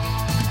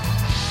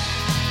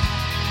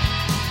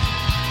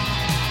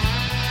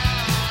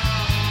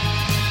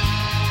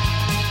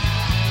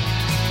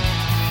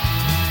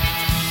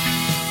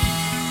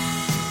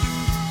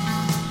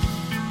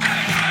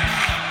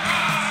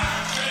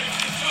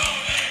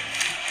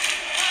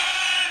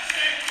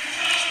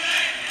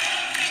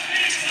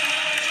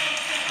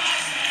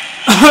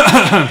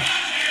Some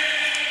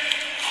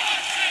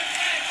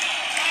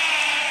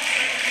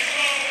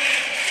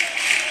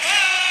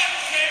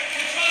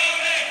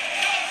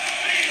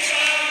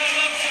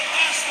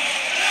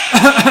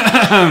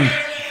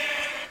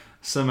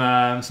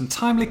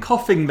timely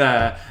coughing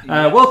there.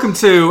 Welcome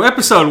to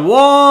episode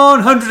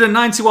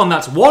 191.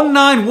 That's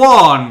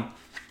 191.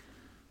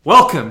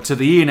 Welcome to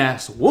the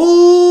ENS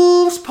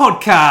Wolves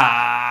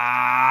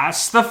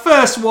podcast, the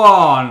first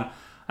one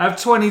of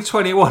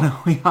 2021.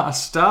 We are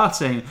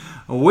starting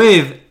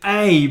with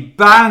a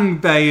bang,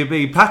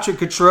 baby. Patrick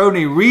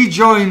Cutrone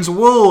rejoins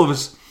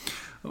Wolves.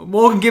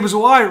 Morgan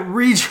Gibbs-White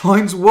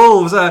rejoins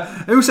Wolves.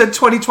 Who said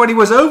 2020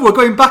 was over? We're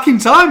going back in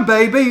time,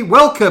 baby.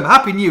 Welcome.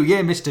 Happy New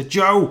Year, Mr.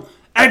 Joe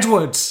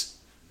Edwards.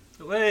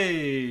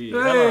 Hey,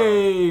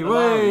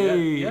 Hello.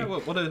 Yeah.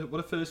 What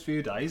a first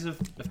few days of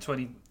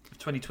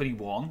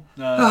 2021.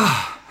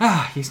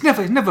 It's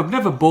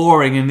never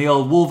boring in the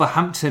old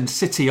Wolverhampton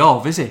city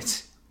of, is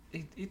it?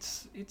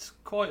 It's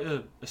quite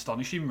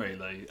astonishing,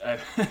 really.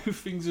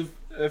 Things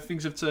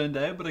have turned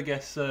out, but I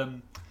guess I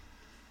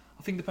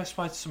think the best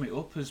way to sum it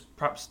up is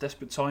perhaps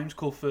desperate times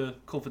call for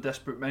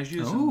desperate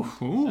measures.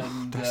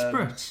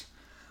 Desperate.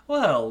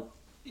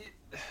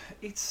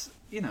 It's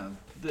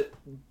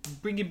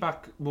bringing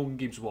back Morgan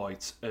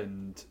Gibbs-White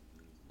and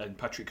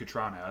Patrick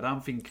Cutrone. I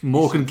don't think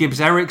Morgan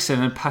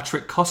Gibbs-Eriksson and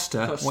Patrick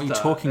Costa. What are you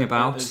talking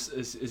about?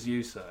 As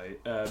you say,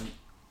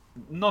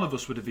 none of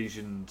us would have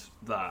visioned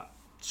that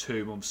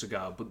 2 months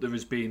ago. But there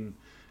has been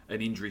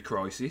an injury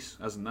crisis,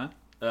 hasn't there?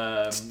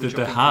 There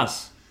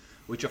has.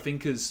 Which I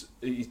think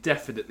it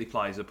definitely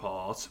plays a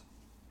part.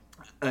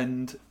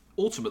 And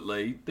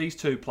ultimately, these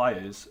two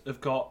players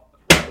have got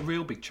a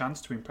real big chance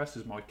to impress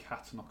as my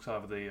cat knocks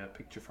over the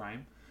picture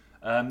frame.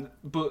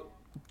 But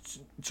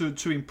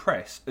to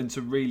impress and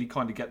to really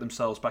kind of get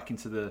themselves back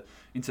into the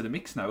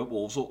mix now at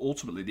Wolves,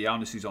 ultimately the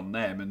onus is on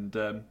them. And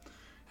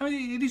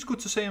it is good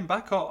to see them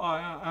back.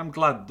 I'm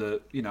glad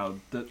that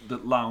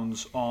that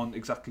Lowndes aren't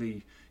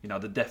exactly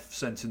the death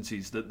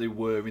sentences that they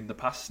were in the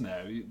past.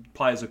 Now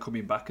players are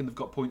coming back and they've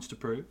got points to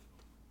prove.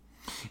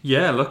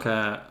 Yeah, look,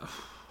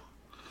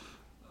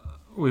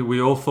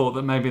 we all thought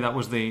that maybe that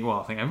was I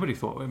think everybody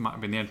thought it might have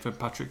been the end for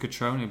Patrick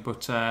Cutrone,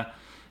 but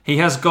he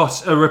has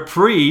got a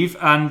reprieve,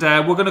 and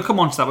we're going to come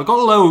on to that. We've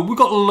got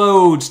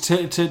loads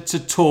to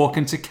talk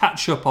and to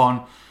catch up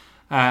on.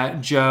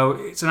 Joe,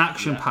 it's an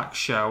action-packed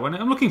show, and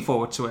I'm looking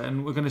forward to it.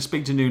 And we're going to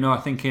speak to Nuno, I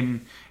think,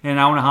 in an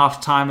hour and a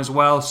half time as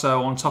well.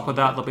 So on top of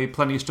that, there'll be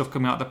plenty of stuff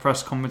coming out of the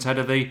press conference ahead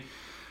of the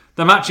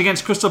match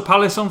against Crystal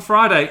Palace on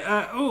Friday.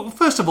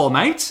 First of all,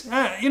 mate,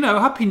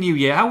 Happy New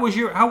Year. How was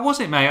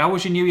it, mate? How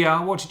was your New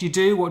Year? What did you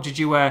do? What did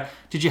you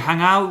hang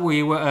out? Were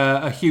you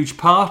at a huge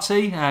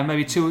party?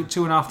 Maybe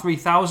 2,500,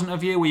 3,000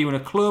 of you. Were you in a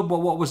club?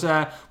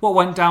 What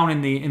went down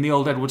in the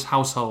old Edwards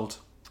household?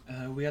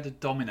 We had a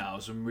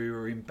Domino's and we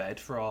were in bed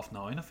for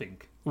 9:30, I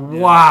think.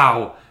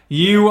 Wow,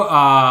 you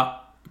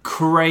are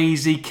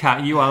crazy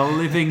cat. You are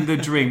living the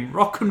dream.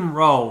 Rock and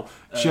roll.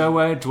 Joe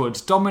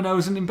Edwards,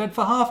 Domino's and in bed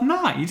for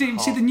 9:30. You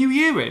didn't see the new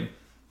year in?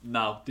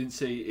 No, didn't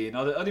see it in.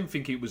 I didn't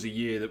think it was a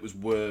year that was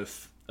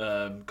worth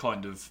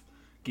kind of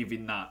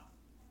giving that,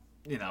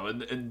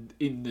 and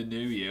in the new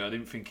year, I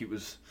didn't think it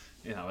was,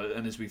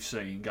 and as we've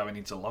seen, going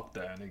into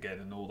lockdown again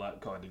and all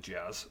that kind of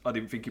jazz, I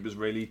didn't think it was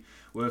really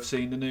worth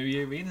seeing the new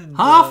year in. And,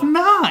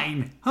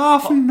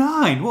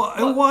 9:30? What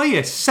are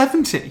you,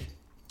 70?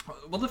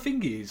 Well, the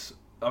thing is,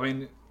 I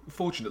mean,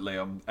 fortunately,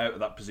 I'm out of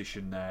that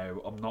position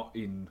now. I'm not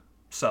in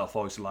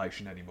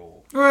self-isolation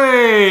anymore.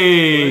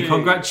 Hey!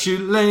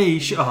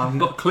 Congratulations! Oh, I've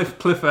got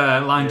Cliff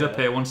lined up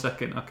here. 1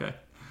 second. Okay.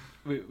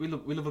 We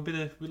love a bit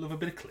of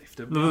Cliff,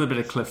 don't we? Love a bit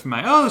of Cliff,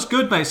 mate. Oh, that's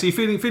good, mate. So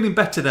you're feeling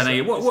better then, are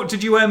you? What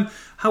did you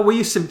how were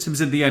your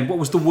symptoms in the end? What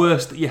was the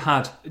worst that you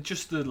had?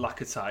 Just the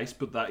lack of taste,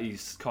 but that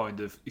is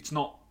kind of, it's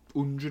not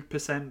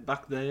 100%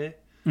 back there.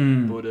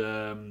 But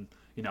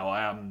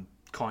I am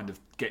kind of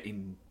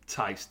getting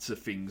tastes of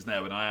things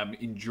now, and I am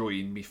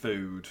enjoying my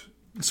food.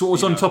 So what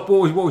was on top?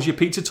 What was your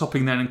pizza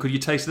topping then, and could you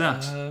taste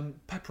that?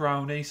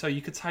 Pepperoni. So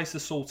you could taste the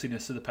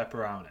saltiness of the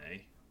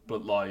pepperoni,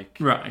 but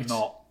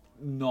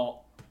not.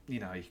 You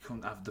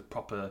couldn't have the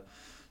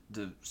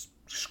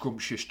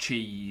scrumptious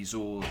cheese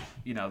or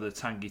the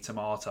tangy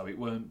tomato. It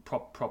weren't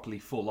properly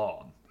full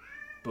on.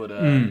 But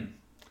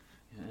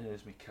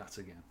there's my cat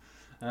again.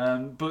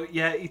 But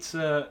yeah, it's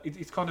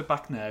kind of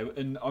back now,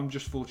 and I'm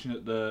just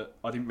fortunate that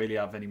I didn't really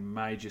have any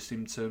major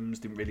symptoms.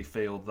 Didn't really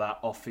feel that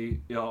off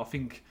it. I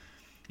think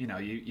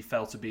you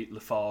felt a bit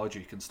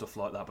lethargic and stuff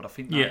like that. But I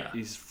think that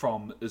is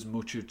from as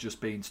much of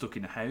just being stuck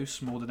in a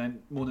house more than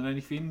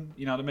anything.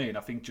 You know what I mean? I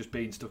think just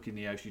being stuck in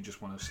the house, you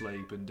just want to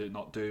sleep and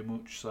not do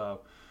much.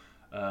 So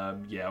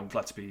I'm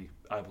glad to be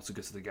able to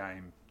go to the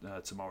game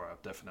tomorrow.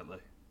 Definitely.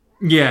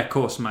 Yeah, of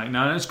course, mate.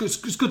 No, it's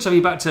good to have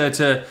you back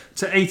to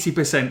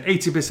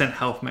 80%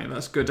 health, mate.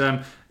 That's good.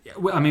 I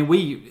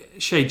mean,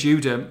 Shea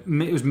Judah,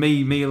 it was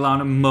me,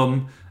 Alana,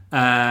 Mum,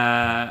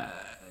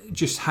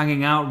 just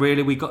hanging out.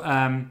 Really, we got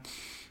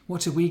What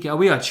did we get?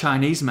 We had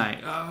Chinese, mate.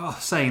 Oh,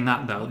 saying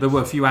that, though, there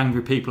were a few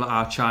angry people at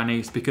our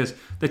Chinese because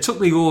they took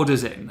the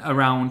orders in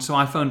around. So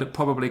I phoned up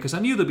probably because I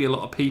knew there'd be a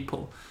lot of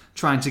people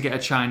trying to get a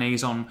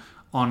Chinese on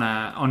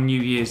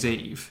New Year's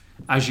Eve,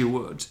 as you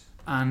would.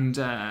 And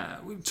I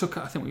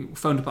think we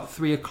phoned up at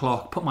 3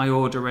 o'clock, put my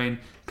order in,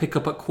 pick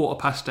up at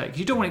 8:15.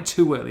 You don't want it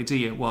too early, do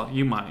you? Well,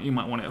 you might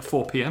want it at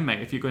 4 p.m,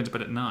 mate, if you're going to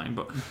bed at 9.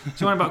 But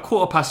so I went about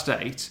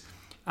 8:15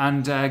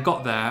 and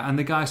got there, and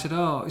the guy said,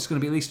 "Oh, it's going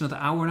to be at least another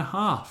hour and a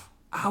half."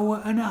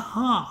 Hour and a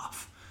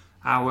half.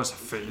 I was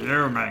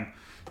fuming.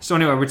 So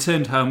anyway, I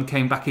returned home,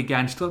 came back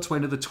again, still had to wait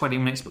another 20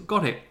 minutes, but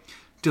got it.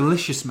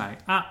 Delicious, mate.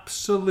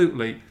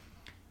 Absolutely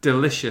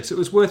delicious. It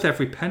was worth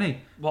every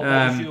penny. What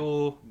was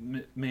your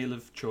meal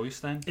of choice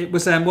then? It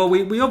was,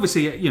 we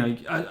obviously,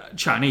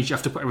 Chinese, you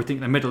have to put everything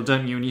in the middle,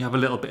 don't you? And you have a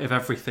little bit of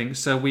everything.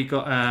 So we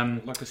got...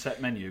 like a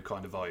set menu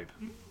kind of vibe?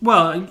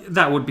 Well,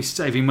 that would be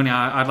saving money.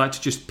 I'd like to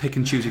just pick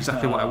and choose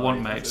exactly what I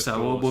want, mate.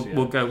 So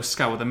we'll go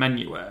scour the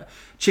menu.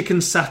 Chicken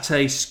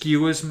satay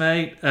skewers,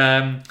 mate.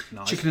 Nice.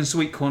 Chicken and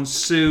sweet corn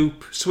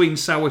soup. Sweet and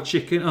sour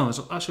chicken. Oh, there's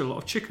actually a lot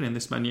of chicken in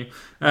this menu.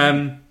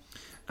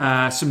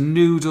 Some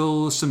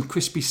noodles, some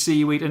crispy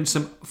seaweed, and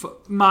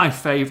my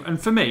favourite.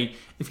 And for me,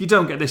 if you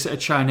don't get this at a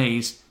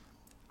Chinese,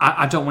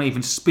 I don't want to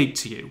even speak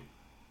to you.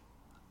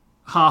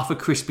 Half a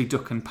crispy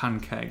duck and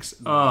pancakes.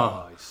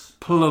 Oh, nice.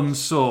 Plum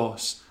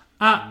sauce.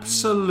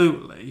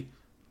 Absolutely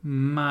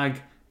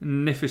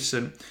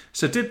magnificent.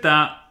 So did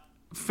that.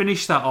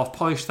 Finished that off,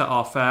 polished that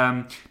off.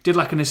 Did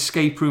like an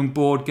escape room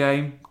board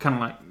game, kind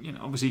of like,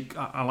 obviously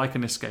I like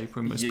an escape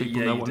room, as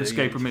people know what an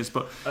escape room is.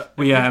 But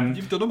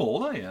you've done them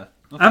all, haven't you?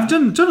 I've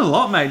done a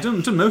lot, mate.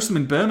 Done most of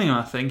them in Birmingham,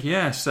 I think.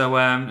 Yeah. So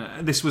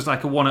this was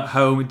like a one at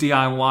home, a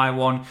DIY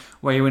one,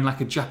 where you're in like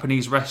a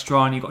Japanese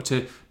restaurant. You got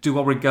to do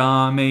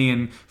origami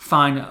and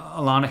find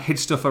Alana hid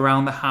stuff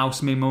around the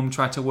house. Me and Mum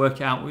tried to work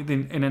it out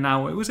in an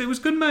hour. It was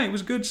good, mate. It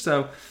was good.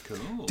 So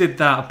cool. Did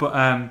that,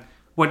 but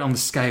went on the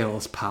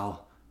scales,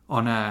 pal.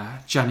 On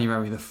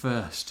January the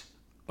 1st.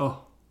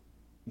 Oh.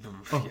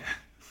 Yeah.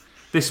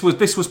 This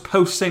was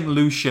post St.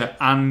 Lucia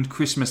and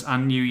Christmas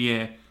and New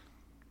Year.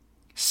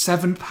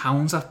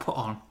 £7 I've put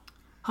on.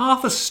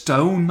 Half a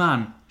stone,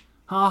 man.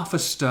 Half a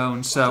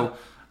stone. So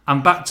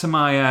I'm back to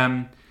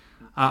my...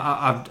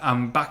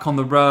 I'm back on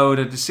the road.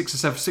 I did 6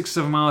 or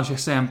 7 miles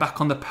yesterday. I'm back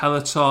on the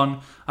Peloton.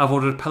 I've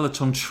ordered a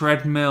Peloton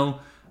treadmill.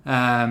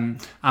 I'm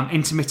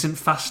intermittent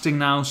fasting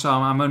now, so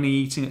I'm only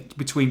eating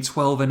between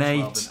 12 and 8.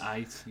 12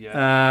 and 8,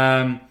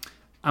 yeah.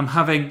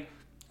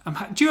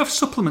 Do you have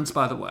supplements,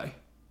 by the way?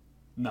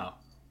 No.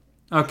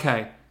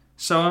 Okay,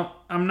 so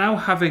I'm now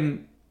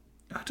having,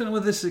 I don't know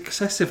whether this is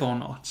excessive or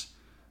not,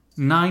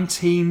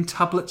 19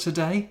 tablets a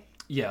day.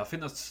 Yeah, I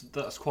think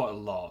that's quite a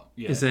lot.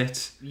 Yeah. Is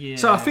it? Yeah.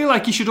 So I feel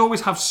like you should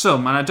always have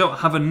some, and I don't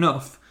have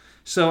enough.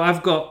 So I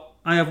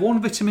have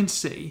 1 vitamin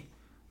C,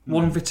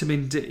 1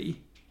 vitamin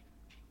D,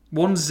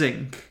 1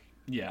 zinc,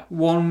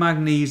 1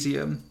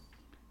 magnesium,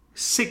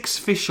 6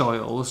 fish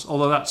oils,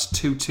 although that's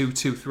 2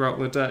 throughout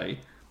the day,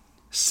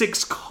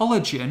 6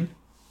 collagen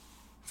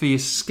for your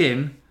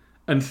skin,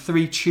 and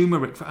 3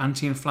 turmeric for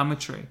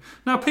anti-inflammatory.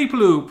 Now, people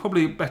who are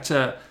probably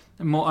better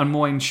and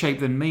more in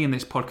shape than me in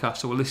this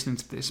podcast who are listening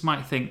to this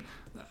might think,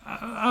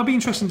 I'll be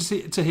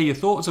interested to hear your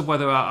thoughts of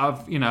whether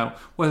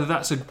whether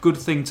that's a good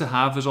thing to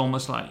have as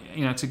almost like,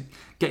 to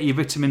get your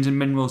vitamins and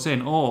minerals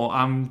in, or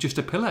I'm just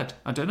a pillhead.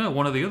 I don't know,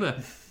 one or the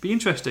other. Be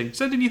interesting.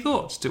 Send in your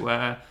thoughts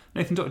to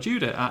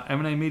Nathan.Judah at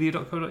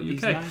mnamedia.co.uk.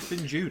 Is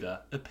Nathan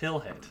Judah a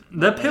pillhead?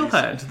 The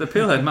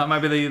pillhead might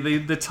be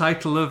the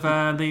title of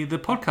the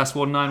podcast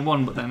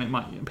 191, but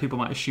then people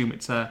might assume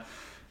it's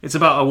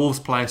about a Wolves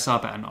player, so I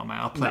better not, mate.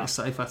 I'll play it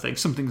safe, I think.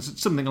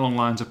 Something along the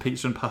lines of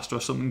pizza and pasta or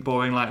something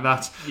boring like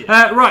that.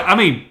 Yeah. Right, I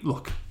mean,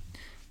 look.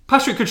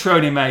 Patrick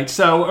Cutrone, mate.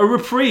 So, a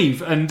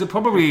reprieve, and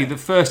probably the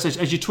first,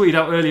 as you tweeted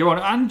out earlier on,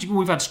 and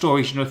we've had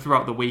stories,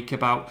 throughout the week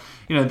about,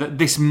 that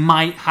this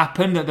might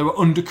happen, that there were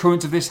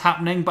undercurrents of this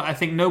happening, but I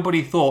think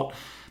nobody thought,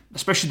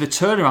 especially the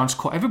turnaround's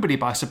caught everybody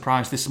by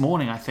surprise this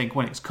morning, I think,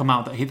 when it's come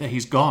out that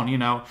he's gone.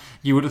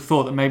 You would have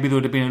thought that maybe there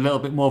would have been a little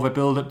bit more of a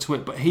build-up to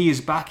it, but he is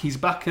back. He's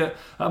back at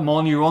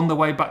Molineux, on the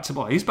way back to...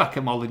 Well, he's back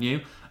at Molineux.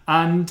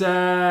 And,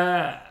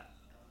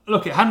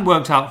 look, it hadn't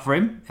worked out for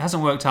him. It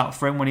hasn't worked out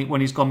for him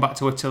when he's gone back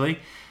to Italy.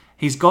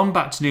 He's gone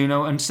back to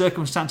Nuno, and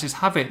circumstances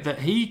have it that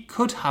he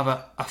could have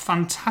a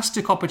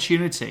fantastic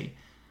opportunity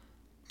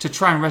to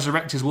try and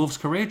resurrect his Wolves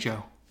career,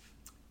 Joe.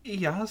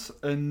 He has,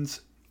 and...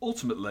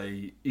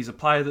 ultimately, he's a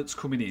player that's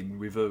coming in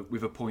with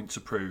a point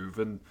to prove,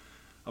 and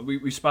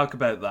we spoke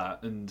about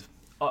that. And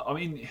I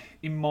mean,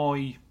 in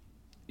my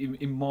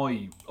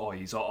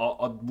eyes,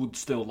 I would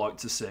still like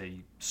to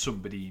see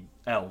somebody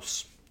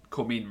else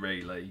come in,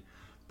 really.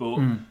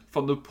 But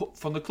from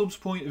the club's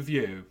point of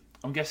view,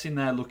 I'm guessing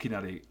they're looking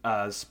at it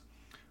as,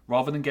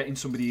 rather than getting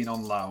somebody in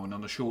on loan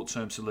on a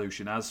short-term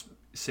solution, as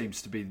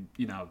seems to be,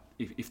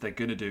 if they're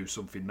going to do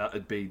something, that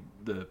would be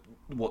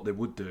what they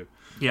would do.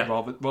 Yeah.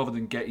 Rather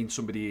than getting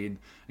somebody in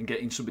and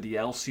getting somebody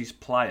else's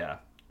player,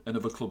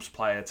 another club's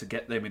player, to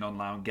get them in on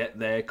loan, get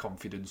their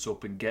confidence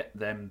up and get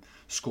them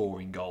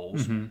scoring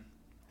goals. Mm-hmm.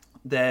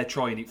 they're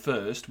trying it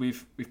first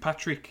with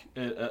Patrick,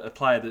 a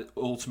player that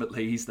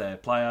ultimately he's their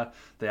player.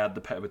 They had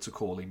the pepper to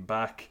call him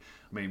back.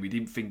 I mean, we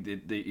didn't think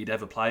that he'd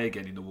ever play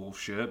again in the Wolves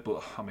shirt,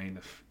 but I mean,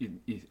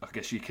 I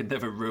guess you can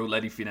never rule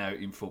anything out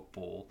in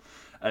football.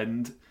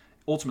 And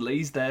ultimately,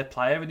 he's their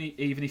player, and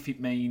even if it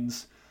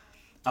means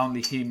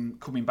only him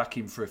coming back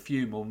in for a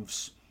few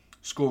months,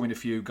 scoring a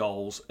few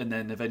goals, and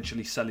then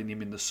eventually selling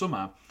him in the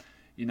summer,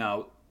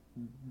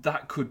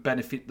 that could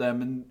benefit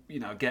them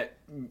and get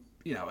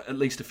at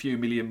least a few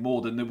million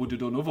more than they would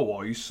have done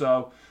otherwise.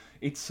 So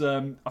it's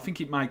I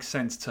think it makes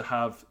sense to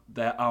have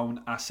their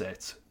own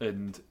asset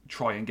and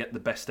try and get the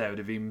best out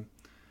of him,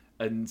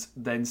 and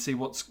then see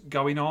what's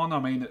going on. I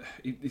mean,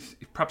 it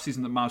perhaps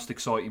isn't the most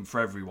exciting for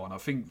everyone. I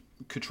think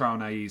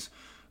Cutrone is,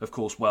 of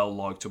course, well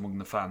liked among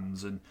the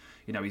fans, and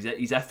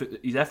his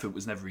effort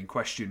was never in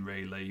question.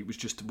 Really, it was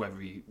just whether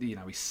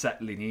he's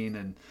settling in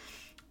and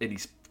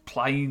his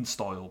playing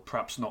style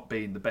perhaps not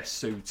being the best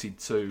suited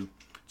to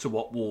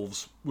what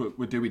Wolves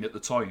were doing at the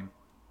time.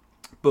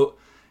 But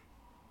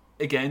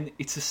again,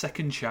 it's a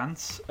second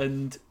chance,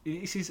 and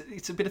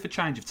it's a bit of a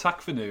change of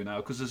tack for Nuno,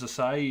 because, as I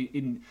say,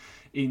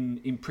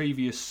 in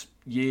previous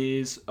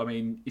years, I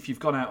mean, if you've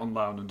gone out on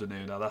loan under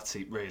Nuno, that's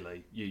it,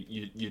 really.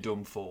 You're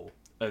done for.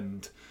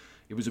 And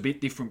it was a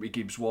bit different with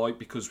Gibbs White,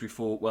 because we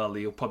thought, well,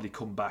 he'll probably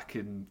come back,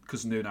 and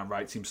because Nuno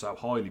rates him so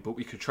highly. But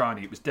with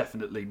Cutrone, it was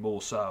definitely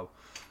more so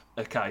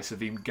a case of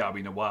him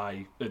going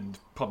away and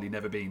probably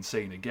never being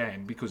seen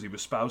again, because he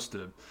was supposed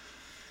to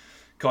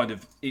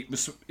it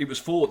was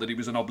thought that it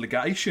was an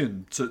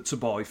obligation to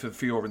buy for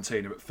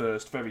Fiorentina at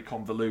first. Very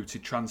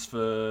convoluted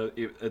transfer,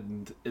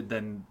 and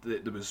then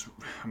there was,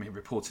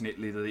 reports in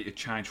Italy that it had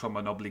changed from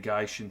an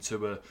obligation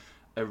to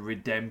a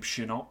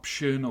redemption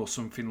option or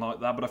something like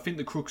that. But I think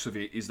the crux of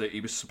it is that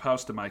he was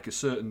supposed to make a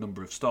certain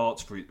number of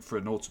starts for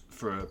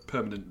a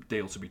permanent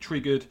deal to be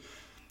triggered.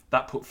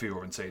 That put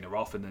Fiorentina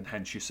off, and then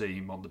hence you see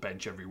him on the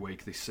bench every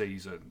week this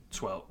season.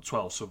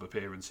 12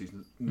 sub-appearances,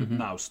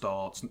 now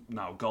starts,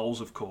 now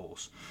goals, of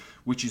course,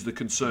 which is the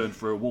concern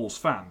for a Wolves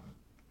fan.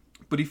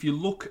 But if you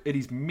look at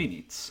his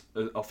minutes,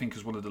 I think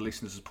as one of the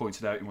listeners has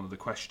pointed out in one of the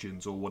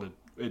questions, or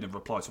in a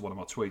reply to one of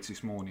my tweets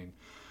this morning,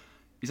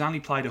 he's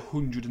only played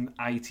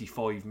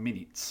 185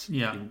 minutes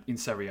in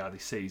Serie A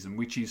this season,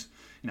 which is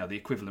the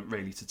equivalent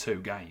really to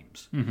 2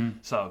 games.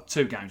 So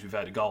 2 games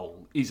without a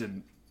goal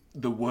isn't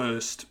the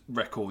worst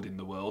record in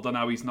the world. I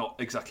know he's not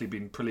exactly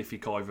been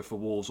prolific either for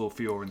Wolves or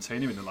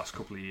Fiorentina in the last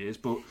couple of years,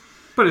 but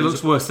it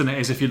looks worse than it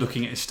is if you're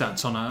looking at his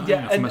stats on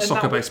from a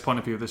soccer-based point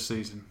of view this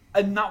season.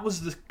 And that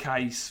was the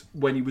case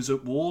when he was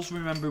at Wolves.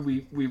 Remember,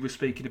 we were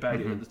speaking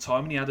about it at the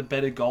time, and he had a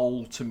better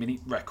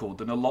goal-to-minute record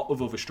than a lot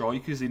of other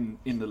strikers in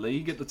the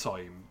league at the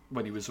time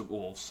when he was at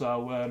Wolves.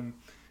 So,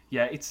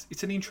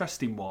 it's an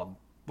interesting one.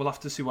 We'll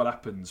have to see what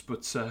happens,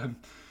 but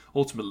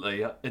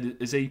ultimately,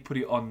 as he put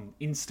it on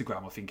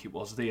Instagram, I think it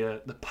was,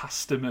 the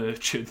pasta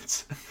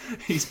merchant,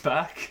 he's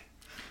back.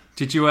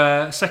 Did you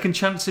second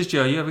chances,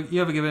 Joe?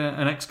 You ever given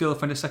an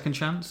ex-girlfriend a second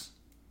chance?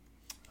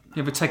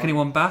 You ever take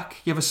anyone back?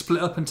 You ever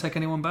split up and take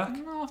anyone back?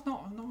 No, I've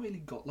not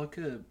really got like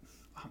a.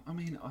 I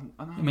mean,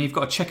 you've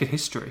got a checkered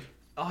history.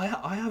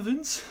 I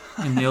haven't.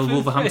 In the old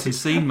Wolverhampton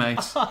scene, mate.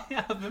 I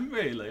haven't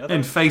really.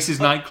 In Faces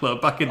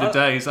nightclub back in the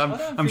days.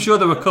 I'm sure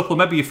there were a couple.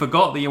 Maybe you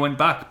forgot that you went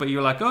back, but you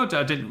were like, "Oh,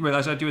 I didn't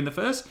realise I'd do in the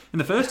first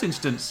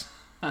instance."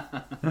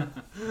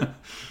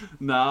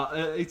 No,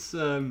 it's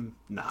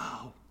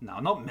no,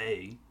 not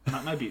me.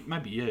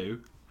 Maybe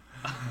you.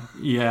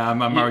 Yeah, I'm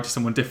married to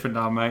someone different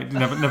now, mate.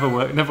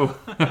 Never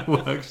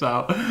works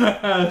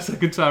out.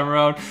 Second time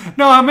around.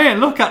 No, I mean,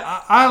 look,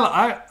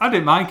 I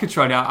didn't mind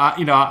Cutrone.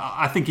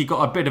 I think he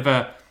got a bit of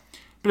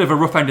a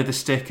rough end of the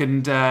stick,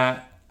 and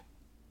I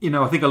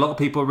think a lot of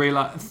people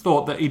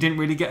thought that he didn't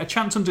really get a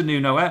chance under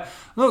Nuno.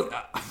 Look,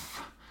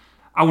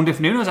 I wonder if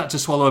Nuno's had to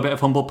swallow a bit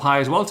of humble pie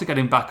as well to get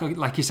him back.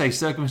 Like you say,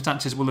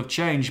 circumstances will have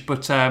changed,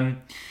 but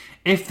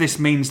if this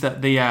means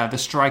that the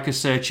striker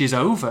search is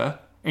over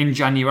in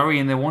January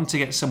and they want to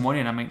get someone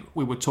in, I mean,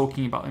 we were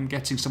talking about them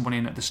getting someone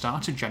in at the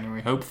start of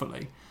January,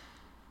 hopefully.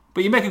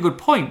 But you make a good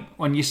point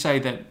when you say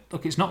that,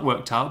 look, it's not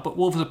worked out, but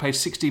Wolves have paid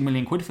 16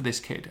 million quid for this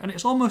kid, and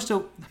it's almost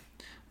not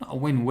a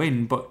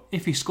win-win, but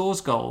if he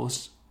scores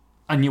goals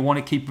and you want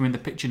to keep him in the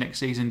picture next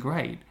season,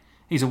 great.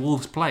 He's a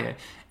Wolves player.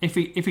 If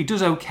he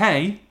does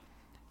okay,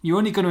 you're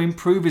only going to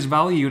improve his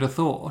value, you'd have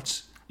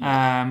thought,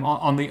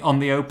 on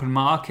the open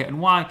market. And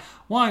why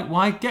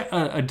get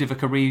a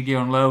Divock Origi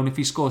on loan if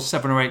he scores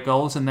 7 or 8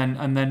 goals and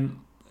then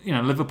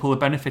Liverpool are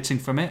benefiting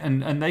from it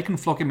and they can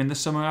flog him in the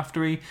summer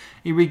after he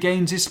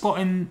regains his spot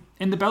in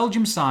the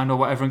Belgium side or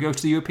whatever and goes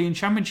to the European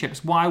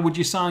Championships? Why would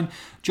you sign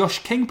Josh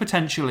King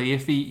potentially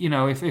if he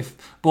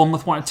if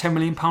Bournemouth want a £10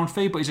 million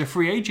fee but he's a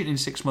free agent in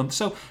 6 months?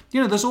 So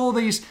there's all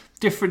these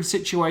different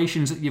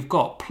situations that you've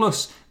got.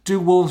 Plus, do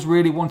Wolves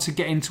really want to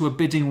get into a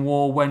bidding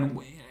war when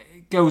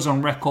it goes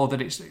on record that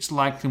it's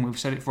likely, and we've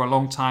said it for a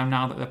long time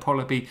now, that there'll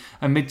probably be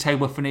a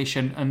mid-table finish,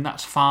 and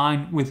that's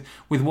fine with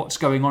what's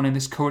going on in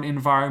this current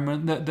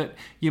environment, that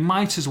you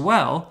might as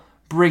well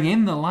bring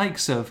in the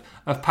likes of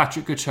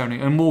Patrick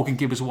Cutrone and Morgan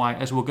Gibbs-White,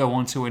 as we'll go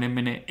on to in a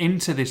minute,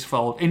 into this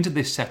fold, into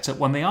this setup,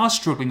 when they are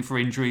struggling for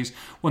injuries,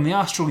 when they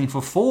are struggling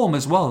for form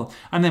as well,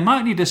 and they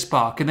might need a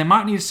spark, and they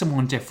might need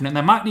someone different, and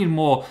they might need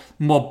more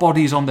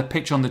bodies on the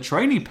pitch, on the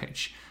training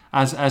pitch,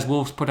 as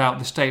Wolves put out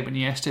the statement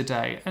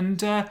yesterday.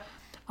 And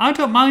I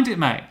don't mind it,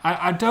 mate.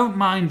 I don't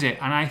mind it,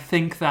 and I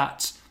think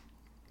that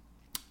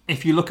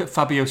if you look at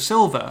Fabio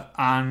Silva,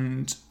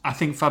 and I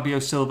think Fabio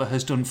Silva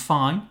has done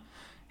fine.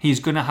 He's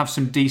going to have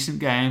some decent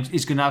games.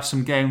 He's going to have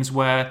some games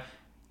where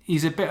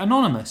he's a bit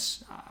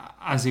anonymous,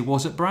 as he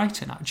was at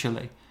Brighton,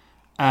 actually.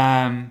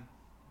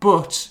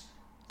 But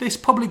this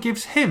probably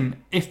gives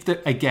him,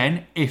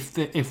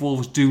 if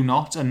Wolves do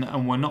not,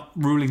 and we're not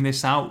ruling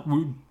this out,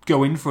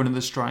 go in for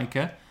another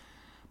striker.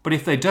 But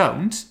if they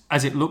don't,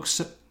 as it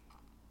looks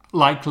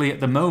likely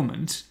at the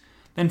moment,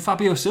 then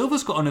Fabio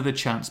Silva's got another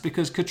chance,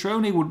 because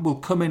Cutrone will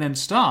come in and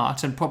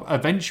start and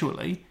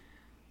eventually,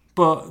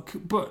 but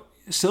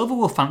Silva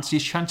will fancy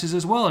his chances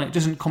as well, and it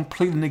doesn't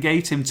completely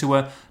negate him to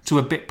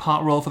a bit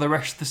part role for the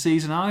rest of the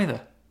season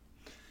either.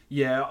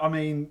 Yeah, I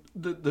mean,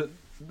 the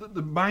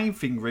main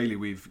thing really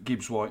with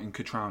Gibbs-White and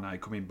Cutrone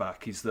coming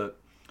back is that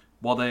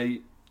while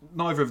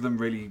neither of them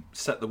really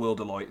set the world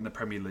alight in the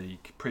Premier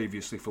League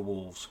previously for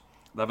Wolves,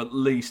 they've at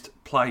least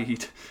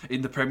played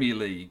in the Premier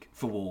League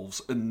for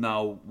Wolves and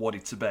know what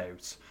it's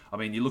about. I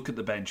mean, you look at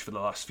the bench for the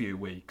last few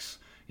weeks,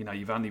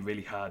 you've only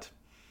really had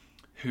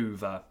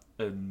Hoover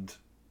and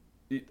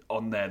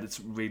on there that's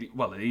really,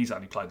 well, he's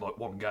only played like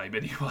one game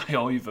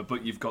anyway either,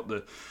 but you've got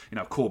the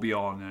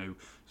Corbiano,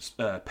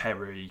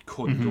 Perry,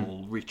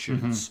 Cundle,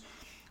 Richards.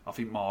 I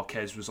think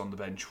Marquez was on the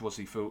bench, was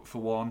he, for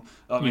one?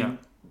 I mean,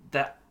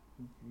 that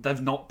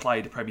they've not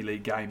played a Premier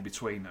League game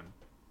between them,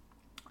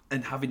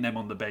 and having them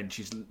on the bench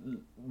is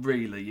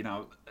really,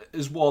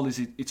 as well as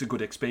it's a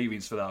good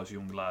experience for those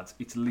young lads,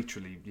 it's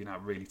literally,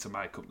 really to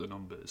make up the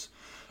numbers.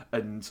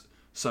 And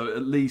so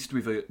at least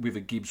with a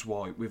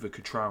Gibbs-White, with a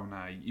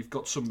Cutrone, you've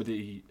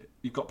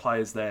got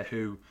players there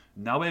who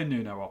know how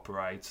Nuno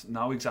operates,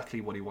 know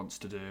exactly what he wants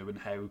to do, and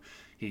how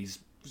he's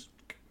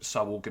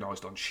so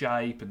organised on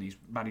shape and his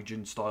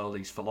managing style,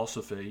 his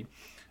philosophy.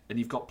 And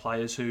you've got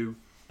players who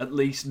at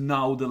least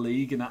know the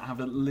league and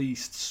have at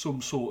least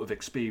some sort of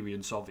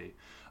experience of it.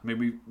 I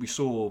mean, we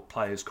saw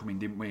players coming,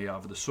 didn't we,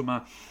 over the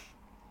summer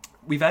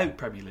without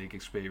Premier League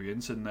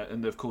experience,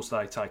 and of course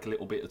they take a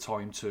little bit of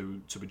time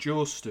to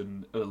adjust,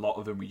 and a lot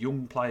of them were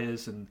young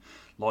players, and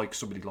like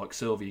somebody like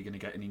Silva, you're going to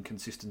get an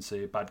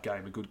inconsistency, a bad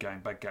game, a good game,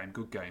 bad game,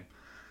 good game.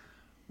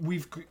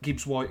 With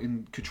Gibbs-White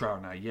and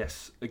Cutrone,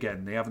 yes,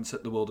 again, they haven't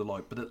set the world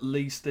alight, but at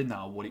least they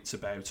know what it's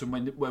about. And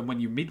when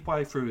you're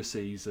midway through a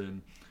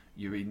season,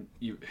 you're in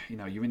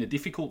a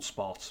difficult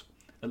spot,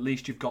 at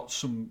least you've got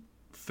some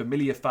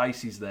familiar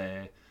faces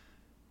there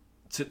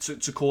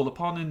to call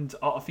upon, and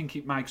I think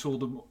it makes all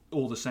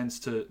the sense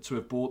to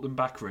have brought them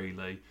back,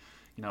 really.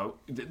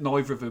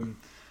 Neither of them,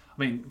 I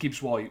mean,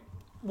 Gibbs-White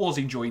was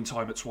enjoying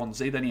time at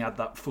Swansea, then he had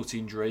that foot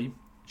injury,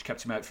 which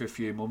kept him out for a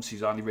few months.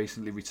 He's only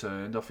recently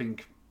returned. I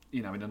think,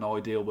 in an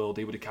ideal world,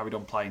 he would have carried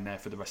on playing there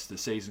for the rest of the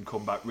season,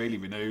 come back really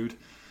renewed.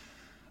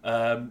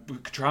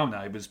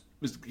 Cutrone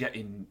was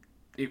getting...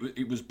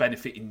 It was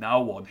benefiting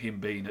no one, him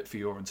being at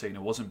Fiorentina.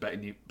 It wasn't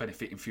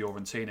benefiting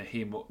Fiorentina,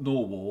 him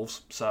nor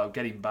Wolves. So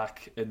get him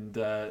back and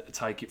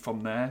take it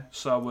from there.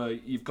 So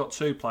you've got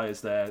two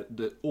players there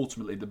that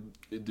ultimately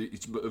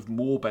it's of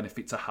more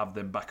benefit to have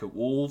them back at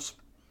Wolves,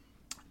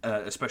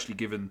 especially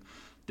given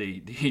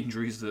the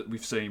injuries that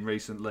we've seen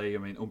recently. I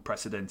mean,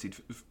 unprecedented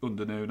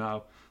under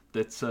Nuno.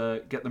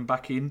 That get them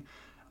back in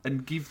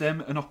and give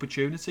them an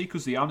opportunity,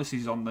 because the onus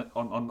is on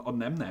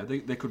them now.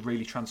 They could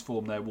really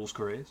transform their Wolves'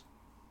 careers.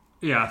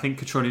 Yeah, I think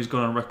Cutrone's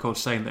gone on record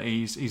saying that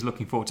he's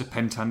looking forward to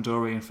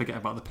Pentandori and forget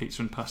about the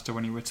pizza and pasta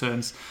when he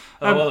returns.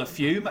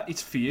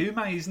 It's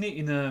Fiume, isn't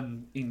it?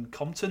 In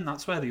Compton,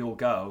 that's where they all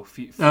go.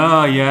 Fiume,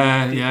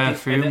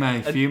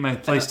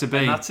 place to be.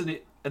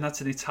 And that's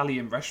an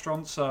Italian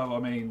restaurant, so I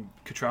mean,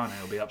 Cutrone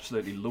will be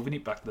absolutely loving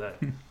it back there.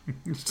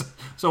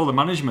 So the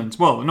management,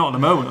 well, not at the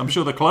moment. I'm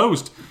sure they're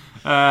closed.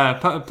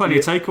 Plenty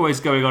of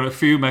takeaways going on at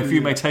Fiume.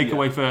 Fiume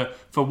takeaway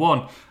for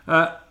one.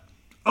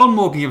 On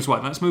Morgan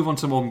Gibbs-White, let's move on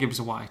to Morgan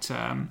Gibbs-White.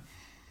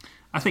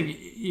 I think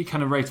you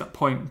kind of raised that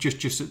point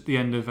just at the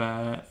end of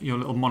your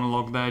little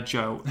monologue there,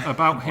 Joe,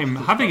 about him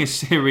having a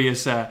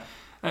serious, and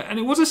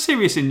it was a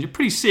serious injury,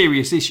 pretty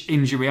serious-ish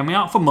injury. I mean,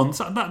 out for months,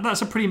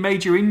 that's a pretty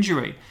major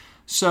injury.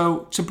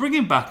 So to bring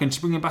him back and to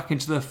bring him back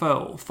into the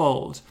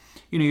fold,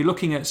 you're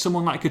looking at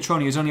someone like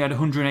Cutrone who's only had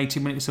 180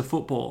 minutes of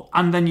football,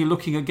 and then you're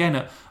looking again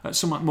at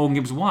someone like Morgan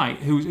Gibbs-White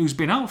who's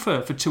been out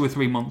for 2 or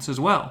 3 months as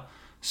well.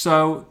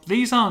 So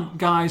these aren't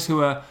guys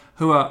who are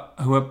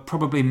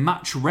probably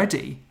match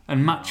ready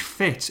and match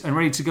fit and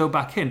ready to go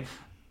back in.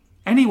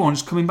 Anyone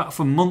who's coming back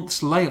from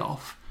months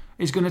layoff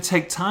is going to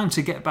take time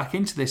to get back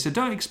into this. So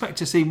don't expect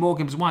to see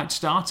Morgan Gibbs-White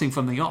starting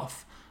from the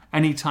off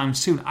anytime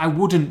soon. I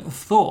wouldn't have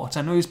thought.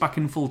 I know he's back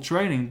in full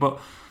training,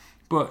 but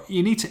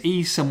you need to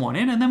ease someone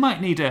in, and they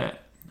might need I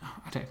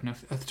don't know,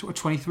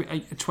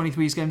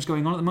 23 games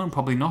going on at the moment.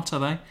 Probably not, are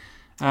they?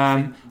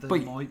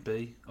 Might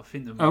be. I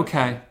think there might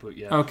be, but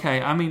yeah.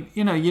 Okay. I mean,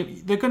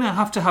 they're going to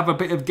have a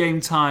bit of game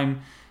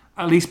time,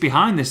 at least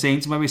behind the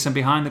scenes, maybe some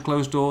behind the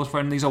closed doors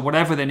friendlies or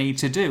whatever they need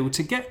to do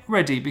to get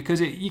ready,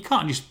 because you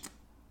can't just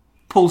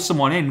pull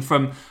someone in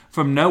from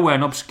nowhere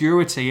and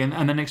obscurity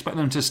and then expect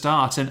them to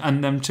start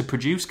and them to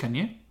produce, can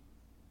you?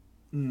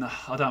 No,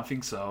 I don't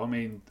think so. I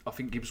mean, I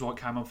think Gibbs White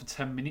came on for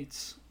 10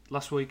 minutes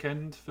last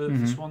weekend for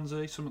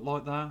Swansea, something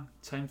like that,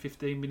 10,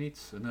 15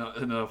 minutes.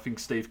 And I think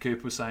Steve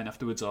Cooper was saying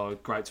afterwards,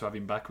 great to have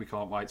him back. We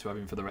can't wait to have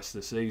him for the rest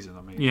of the season.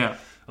 I mean,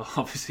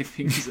 obviously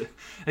things,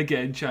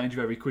 again, change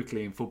very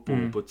quickly in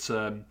football. But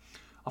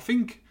I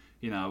think,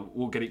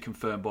 we'll get it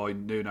confirmed by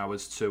Nuno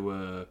as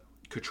to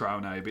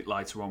Cutrone a bit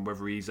later on,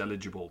 whether he's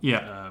eligible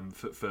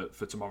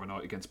for tomorrow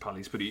night against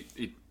Palace. But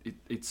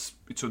it's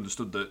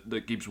understood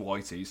that Gibbs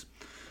White is.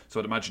 So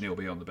I'd imagine he'll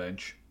be on the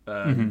bench.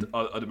 And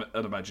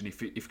I'd imagine if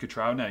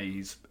Cutrone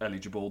is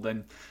eligible,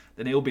 then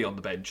he'll be on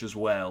the bench as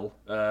well.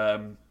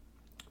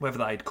 Whether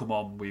they'd come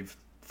on with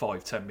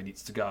 5-10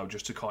 minutes to go,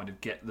 just to kind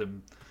of get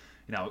them,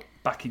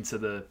 back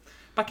into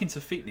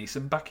fitness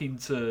and back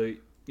into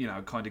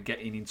kind of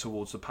getting in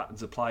towards the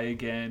patterns of play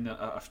again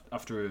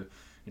after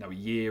a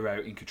year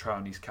out in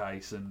Cutrone's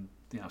case and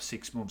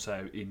 6 months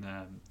out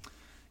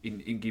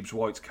in Gibbs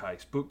White's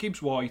case. But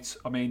Gibbs White,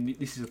 I mean,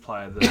 this is a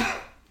player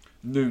that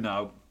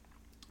Nuno,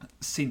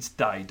 since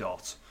day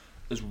dot,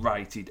 has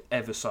rated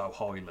ever so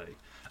highly,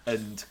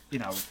 and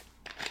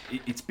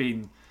it's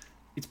been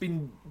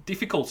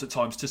difficult at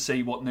times to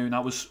see what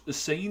Nuno has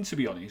seen, to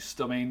be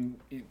honest. I mean,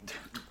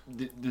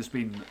 there's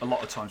been a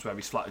lot of times where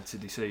he's flattered to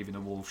deceive in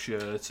a Wolves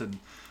shirt and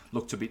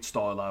looked a bit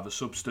style over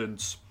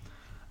substance,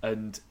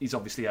 and he's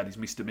obviously had his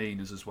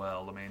misdemeanors as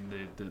well. I mean,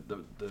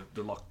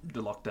 the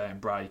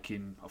lockdown break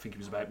in, I think it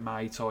was about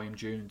May time,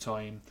 June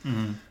time,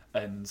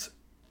 and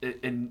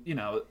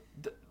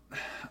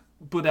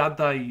but had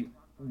they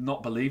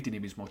not believed in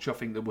him as much, I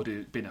think there would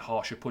have been a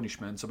harsher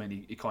punishment. I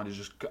mean, he kind of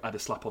just had a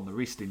slap on the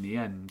wrist in the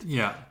end.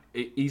 Yeah.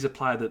 He's a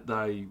player that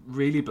they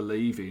really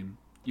believe in.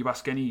 You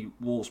ask any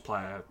Wolves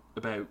player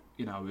about,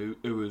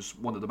 who was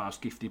one of the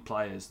most gifted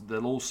players,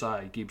 they'll all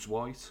say Gibbs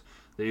White.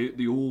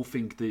 They all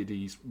think that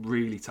he's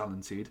really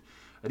talented.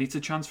 And it's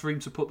a chance for him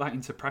to put that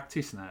into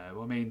practice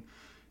now. I mean,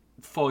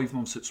 5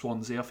 months at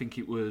Swansea, I think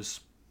it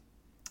was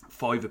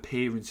 5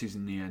 appearances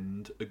in the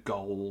end, a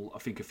goal, I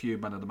think a few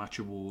Man of the Match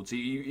awards.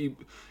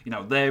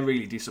 They're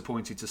really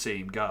disappointed to see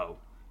him go.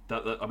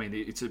 I mean,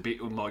 it's a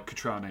bit unlike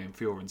Cutrone and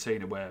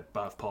Fiorentina, where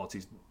both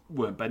parties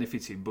weren't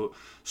benefiting, but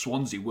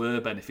Swansea were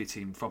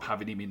benefiting from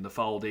having him in the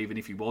fold. Even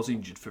if he was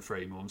injured for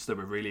 3 months, they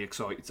were really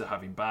excited to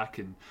have him back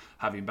and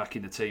have him back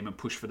in the team and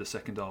push for the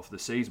second half of the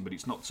season, but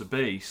it's not to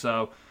be.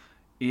 So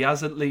he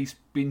has at least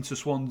been to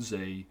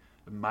Swansea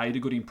and made a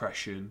good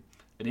impression.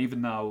 And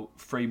even though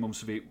 3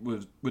 months of it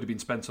would have been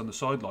spent on the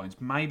sidelines,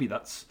 maybe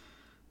that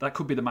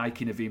could be the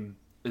making of him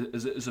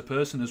as a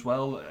person as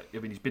well. I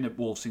mean, he's been at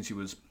Wolves since he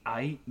was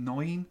 8,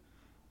 9.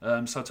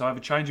 So to have a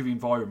change of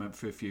environment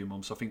for a few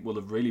months, I think will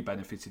have really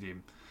benefited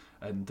him.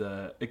 And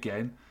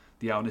again,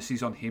 the onus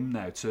is on him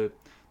now to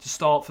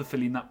start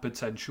fulfilling that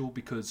potential,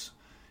 because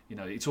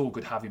it's all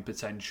good having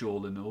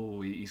potential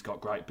and he's got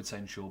great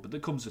potential, but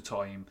there comes a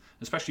time,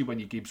 especially when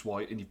you're Gibbs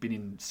White and you've been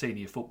in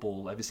senior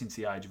football ever since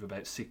the age of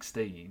about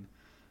 16.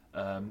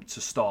 To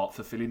start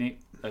fulfilling it,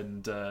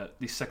 and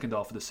this second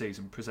half of the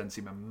season presents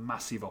him a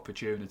massive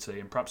opportunity,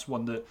 and perhaps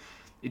one that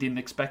he didn't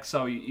expect.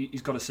 So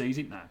he's got to seize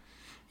it now.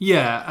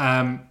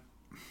 Yeah.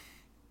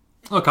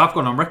 Look, I've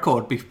gone on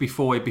record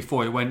before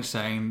he went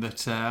saying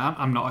that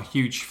I'm not a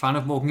huge fan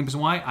of Morgan Gibbs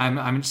White. I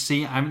haven't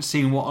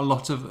seen what a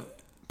lot of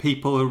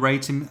people who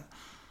rate him.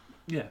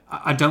 Yeah,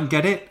 I don't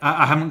get it.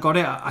 I haven't got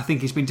it. I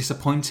think he's been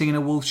disappointing in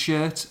a Wolves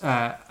shirt,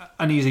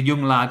 and he's a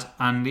young lad,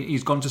 and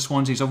he's gone to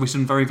Swansea. He's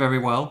obviously done very, very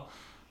well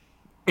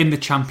in the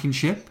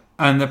Championship,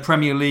 and the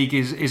Premier League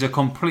is a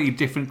completely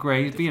different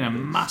grade. It's been a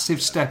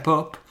massive step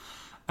up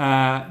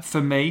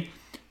for me,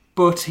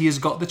 but he has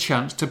got the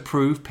chance to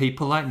prove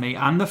people like me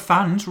and the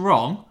fans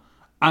wrong,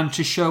 and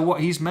to show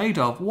what he's made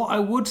of. What I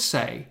would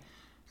say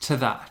to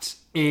that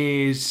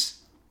is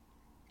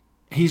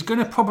he's going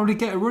to probably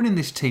get a run in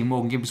this team,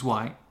 Morgan Gibbs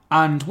White,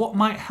 and what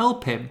might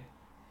help him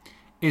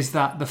is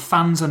that the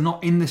fans are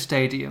not in the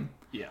stadium.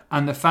 Yeah.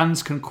 And the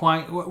fans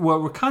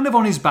were kind of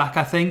on his back,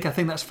 I think. I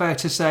think that's fair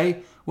to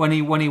say. When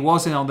he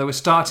was in, they were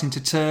starting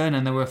to turn,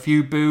 and there were a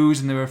few boos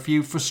and there were a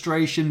few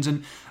frustrations,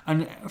 and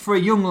for a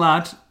young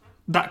lad,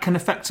 that can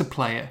affect a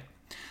player.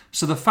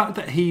 So the fact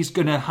that he's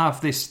going to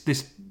have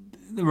the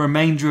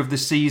remainder of the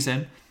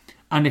season,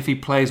 and if he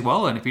plays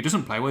well, and if he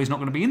doesn't play well, he's not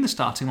going to be in the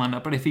starting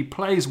lineup. But if he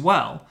plays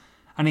well,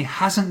 and he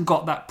hasn't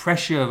got that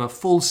pressure of a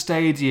full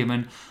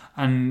stadium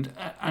and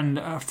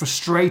a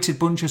frustrated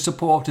bunch of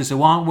supporters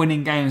who aren't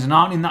winning games and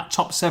aren't in that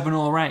top 7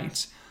 or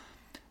 8,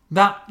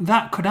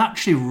 that could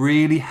actually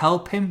really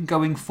help him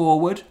going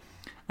forward.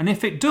 And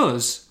if it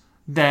does,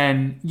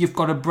 then you've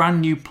got a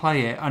brand new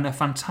player and a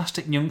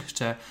fantastic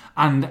youngster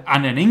and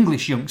an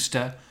English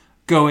youngster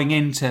going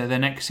into the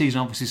next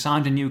season, obviously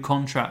signed a new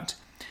contract.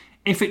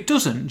 If it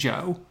doesn't,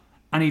 Joe,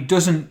 and he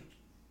doesn't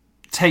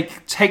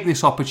take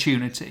this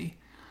opportunity,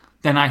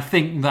 then I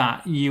think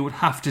that you would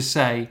have to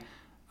say,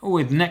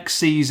 with next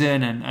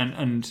season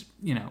and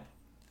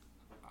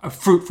a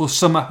fruitful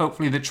summer,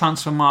 hopefully the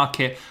transfer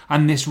market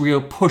and this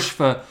real push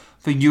for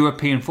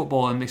European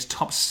football and this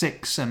top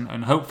 6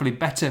 and hopefully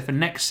better for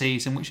next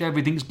season, which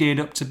everything's geared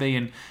up to be,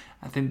 and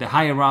I think the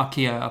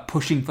hierarchy are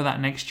pushing for that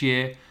next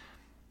year.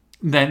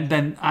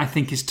 Then I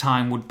think his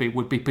time would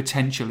be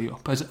potentially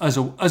up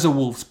as a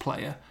Wolves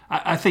player.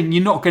 I think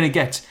you're not going to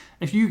get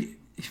if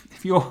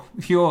you're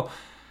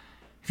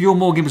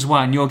Mo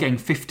Gibbs-White and you're getting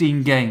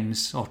 15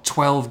 games or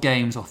 12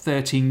 games or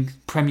 13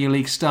 Premier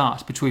League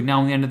starts between now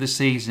and the end of the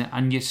season,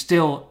 and you're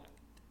still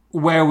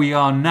where we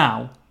are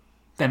now,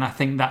 then I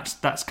think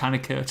that's kind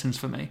of curtains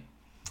for me.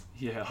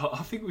 Yeah,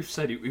 I think we've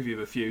said it with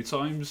him a few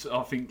times.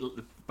 I think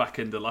the back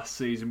end of last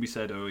season we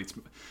said,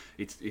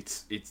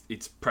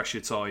 it's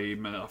pressure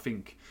time, and I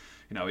think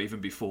even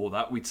before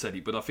that we'd said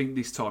it. But I think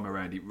this time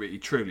around it really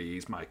truly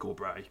is make or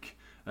break,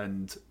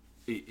 and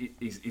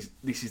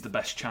this is the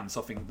best chance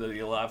I think that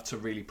he'll have to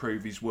really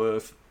prove his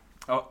worth.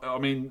 I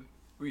mean,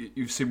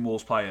 you've seen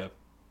Wolves play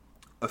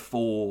a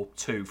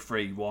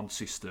 4-2-3-1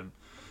 system,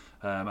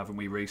 haven't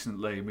we,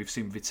 recently? And we've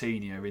seen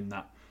Vitinha in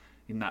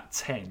that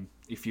 10,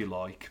 if you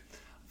like.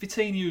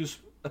 Vitinha's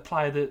a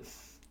player that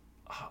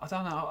I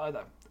don't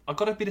know. I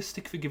got a bit of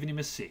stick for giving him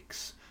a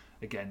 6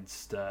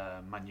 against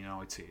Man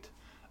United,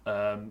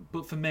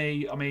 but for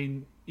me, I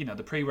mean,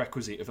 the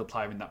prerequisite of a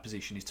player in that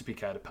position is to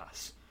pick out a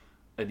pass.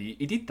 And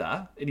he did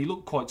that, and he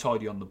looked quite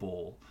tidy on the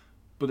ball,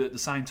 but at the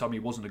same time he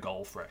wasn't a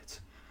goal threat,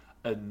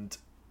 and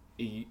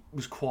he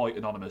was quite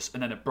anonymous.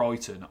 And then at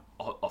Brighton,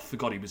 I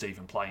forgot he was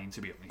even playing,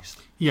 to be honest.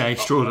 Yeah, he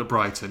struggled at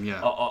Brighton,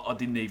 yeah. I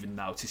didn't even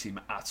notice him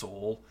at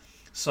all.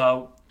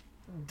 So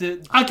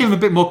I give him a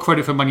bit more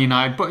credit for Man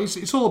United, but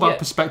it's all about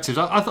perspectives.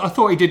 I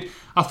thought he did.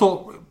 I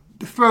thought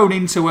thrown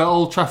into it,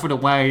 Old Trafford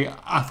away,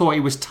 I thought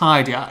he was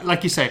tidy.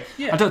 Like you say,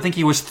 I don't think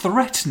he was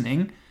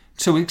threatening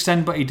to an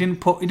extent, but he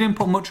didn't put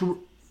much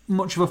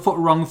of a foot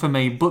wrong for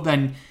me. But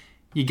then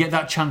you get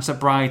that chance at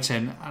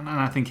Brighton, and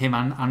I think him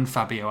and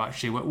Fabio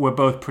actually were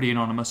both pretty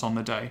anonymous on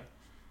the day.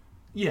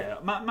 Yeah,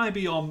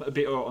 maybe I'm a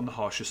bit on the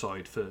harsher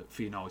side for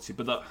United,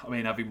 but that, I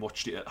mean, having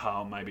watched it at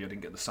home, maybe I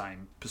didn't get the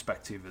same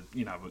perspective,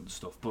 and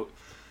stuff. But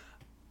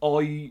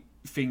I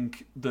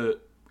think that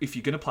if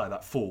you're going to play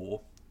that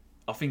 4,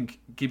 I think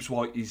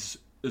Gibbs-White is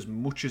as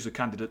much as a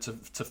candidate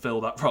to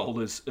fill that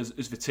role as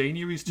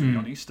Vitinha is, to be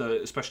honest,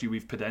 especially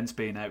with Podence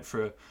being out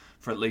for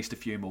at least a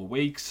few more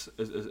weeks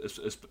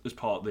as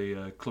part of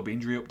the club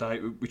injury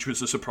update, which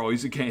was a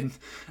surprise again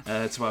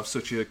to have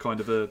such a kind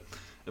of an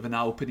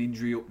open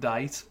injury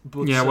update.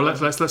 But yeah, well,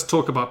 let's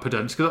talk about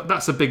Podence, because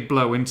that's a big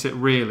blow, isn't it?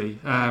 Really,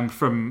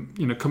 from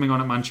coming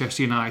on at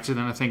Manchester United,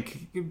 and I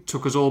think it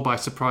took us all by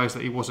surprise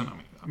that he wasn't. I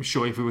mean, I'm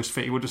sure if he was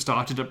fit, he would have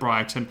started at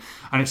Brighton,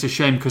 and it's a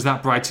shame because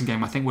that Brighton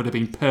game I think would have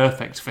been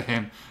perfect for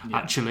him. Yeah.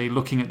 Actually,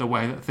 looking at the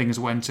way that things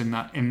went in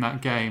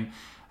that game,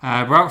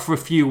 we're out for a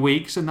few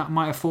weeks, and that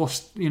might have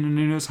forced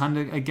Nuno's hand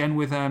again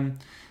with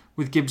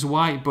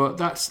Gibbs-White. But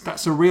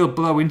that's a real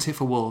blow, isn't it,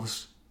 for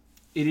Wolves?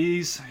 It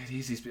is.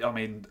 I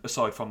mean,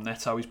 aside from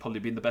Neto, he's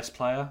probably been the best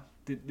player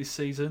this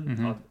season.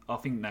 Mm-hmm. I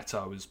think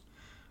Neto has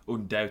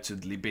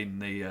undoubtedly been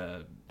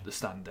the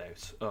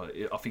standout.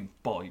 I think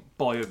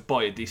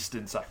by a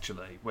distance,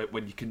 actually.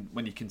 When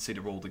you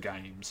consider all the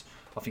games,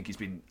 I think he's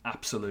been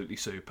absolutely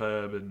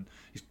superb, and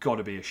he's got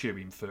to be a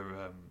shoo-in for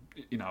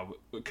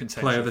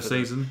contention player of the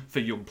season, for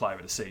young player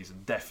of the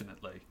season,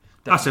 definitely.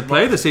 I said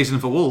player of the season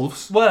for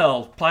Wolves.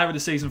 Well, player of the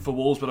season for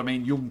Wolves, but I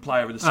mean young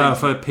player of the season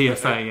for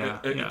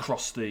PFA,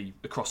 across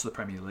the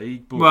Premier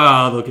League. But,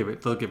 well, they'll give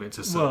it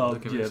to some. Well,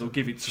 they'll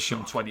give it to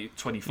some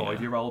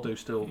 25-year-old who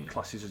still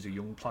classes as a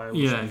young player.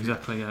 Yeah, something.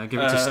 Exactly. Yeah, give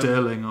it to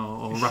Sterling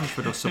or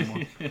Rashford or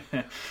someone.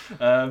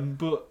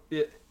 But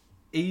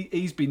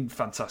he's been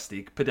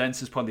fantastic. Podence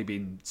has probably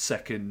been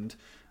second,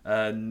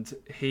 and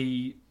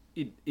he's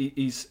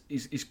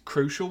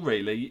crucial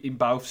really in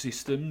both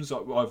systems,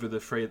 either the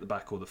 3 at the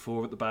back or the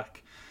 4 at the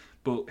back.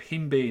 But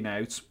him being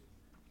out,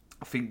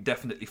 I think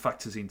definitely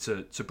factors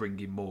into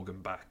bringing Morgan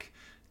back,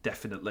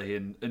 definitely.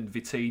 And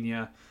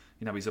Vitinha,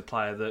 he's a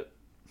player that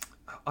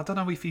I don't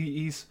know if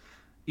he's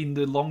in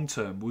the long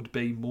term would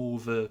be more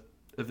of a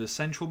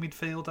central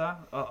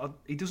midfielder.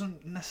 He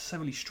doesn't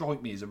necessarily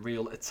strike me as a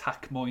real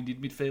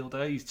attack-minded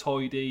midfielder. He's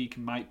tidy, he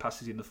can make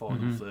passes in the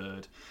final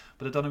third,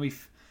 but I don't know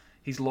if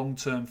his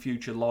long-term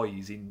future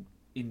lies in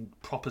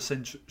proper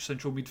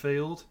central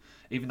midfield,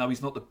 even though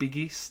he's not the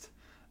biggest,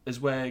 as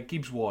where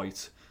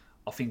Gibbs-White,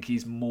 I think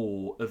he's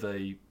more of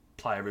a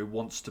player who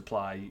wants to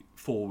play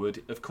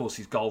forward. Of course,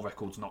 his goal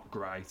record's not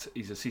great,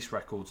 his assist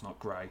record's not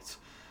great,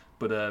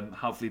 but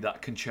hopefully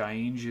that can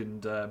change,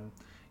 and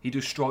he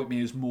does strike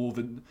me as more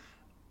than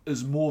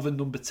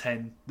number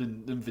 10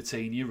 than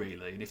Vitinha,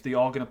 really. And if they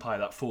are going to play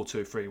that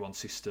 4-2-3-1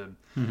 system,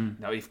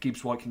 if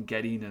Gibbs-White can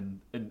get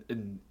in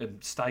and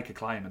stake a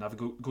claim and have a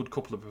good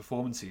couple of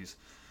performances,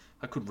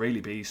 that could really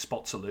be his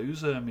spot to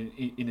lose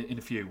in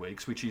a few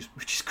weeks, which is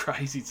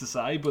crazy to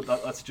say, but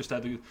that's just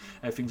how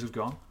things have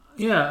gone.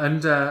 Yeah,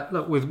 and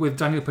look, with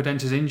Daniel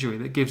Podenta's injury,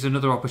 that gives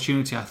another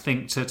opportunity, I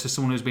think, to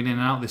someone who's been in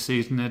and out this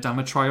season,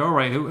 Adama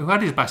Traore, who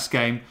had his best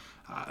game,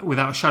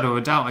 without a shadow of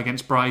a doubt,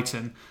 against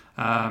Brighton.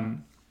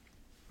 And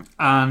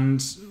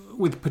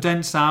with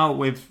Podence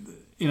out,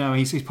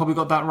 he's probably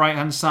got that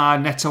right-hand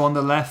side, Neto on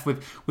the left,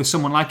 with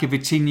someone like a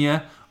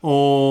Vitinha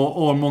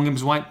or Morgan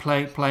White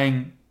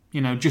playing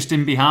just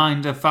in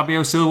behind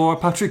Fabio Silva or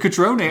Patrick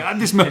Cutrone at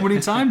this moment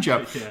in time,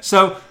 Joe. Yeah.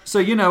 So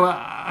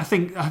I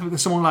think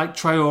someone like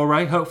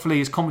Traore, hopefully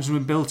his confidence will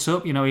be built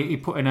up. He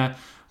put in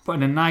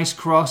a nice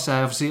cross.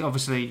 Obviously,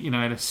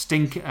 had a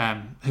stink.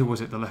 Who was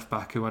it? The left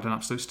back who had an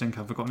absolute stink.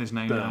 I've forgotten his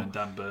name now.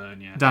 Dan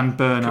Burn. Yeah. Dan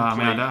Burn.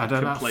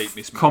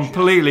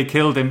 Completely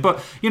killed him.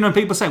 But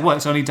people say, well,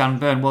 it's only Dan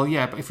Burn. Well,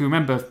 yeah, but if you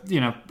remember,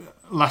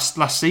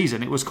 last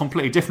season it was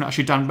completely different.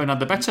 Actually, Dan Burn had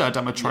the better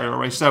Adama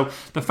Traore. Yeah. So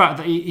the fact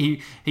that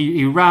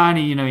he ran,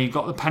 he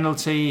got the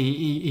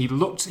penalty. He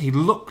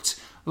looked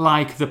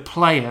like the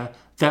player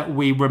that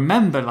we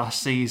remember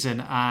last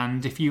season.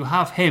 And if you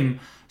have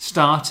him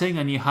starting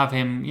and you have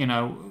him,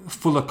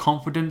 full of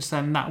confidence,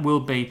 then that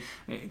will be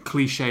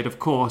cliched, of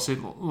course,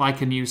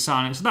 like a new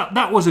signing. So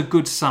that was a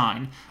good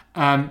sign.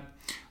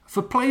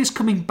 For players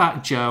coming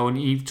back, Joe,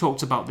 and you've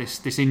talked about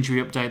this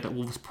injury update that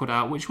Wolves put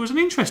out, which was an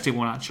interesting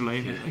one,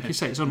 actually. Like you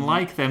say, it's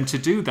unlike them to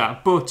do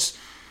that, but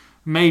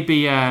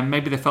maybe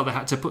they felt they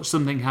had to put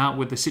something out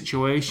with the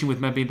situation, with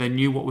maybe they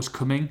knew what was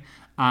coming,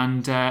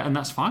 and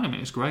that's fine. I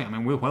mean, it's great. I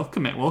mean, we'll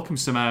welcome it. Welcome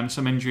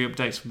some injury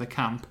updates from the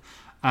camp.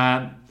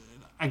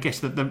 I guess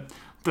that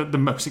the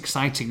most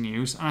exciting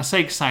news, and I say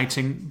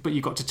exciting, but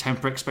you've got to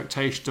temper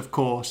expectations, of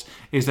course,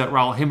 is that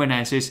Raul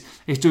Jimenez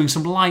is doing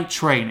some light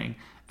training.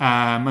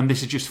 And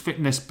this is just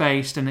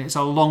fitness-based, and it's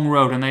a long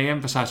road, and they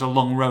emphasise a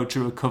long road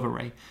to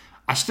recovery.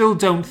 I still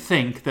don't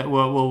think that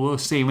we'll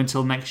see him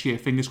until next year.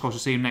 Fingers crossed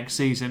we'll see him next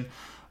season.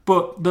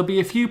 But there'll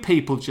be a few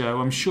people, Joe,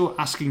 I'm sure,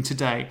 asking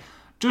today,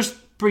 does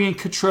bringing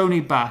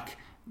Cutrone back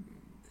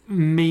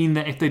mean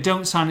that if they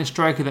don't sign a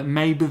striker, that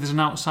maybe there's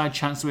an outside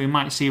chance that we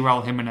might see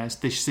Raul Jimenez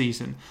this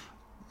season?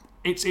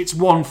 It's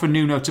one for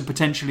Nuno to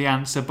potentially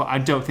answer, but I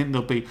don't think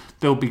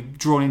they'll be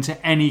drawn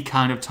into any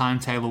kind of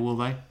timetable, will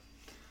they?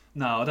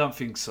 No, I don't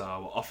think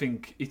so. I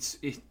think it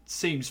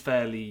seems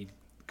fairly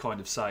kind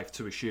of safe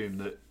to assume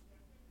that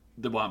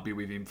they won't be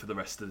with him for the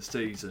rest of the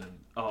season.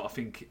 I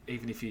think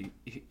even if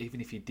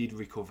he did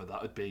recover,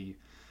 that would be,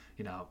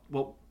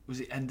 what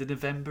was it? End of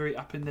November? It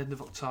happened end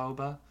of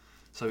October,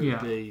 so it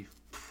would be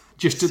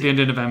just at the end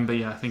of November.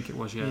 Yeah, I think it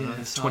was.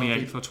 Yeah, so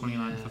 28th or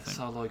 29th. I think.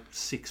 So like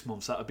 6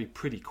 months. That would be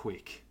pretty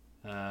quick.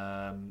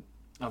 I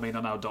mean,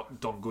 I know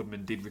Don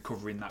Goodman did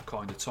recover in that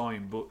kind of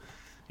time, but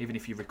even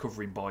if you're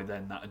recovering by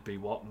then, that'd be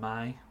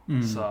May.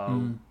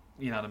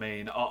 You know what I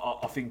mean?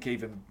 I think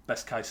even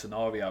best case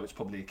scenario, it's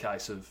probably a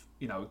case of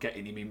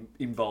getting him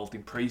involved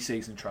in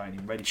pre-season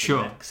training, ready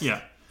for the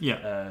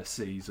next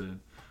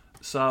season.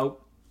 So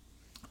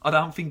I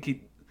don't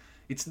think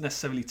it's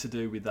necessarily to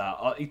do with that.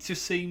 It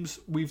just seems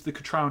with the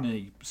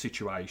Cutrone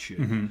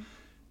situation,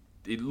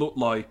 it looked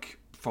like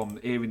from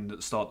hearing at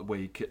the start of the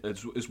week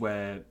as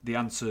where the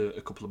answer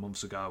a couple of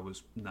months ago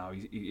was no,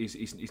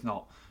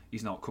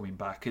 he's not coming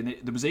back, and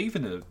there was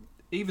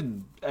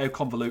even how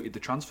convoluted the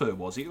transfer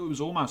was. It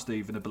was almost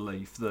even a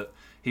belief that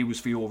he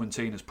was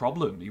Fiorentina's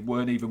problem. He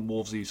weren't even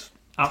Wolves'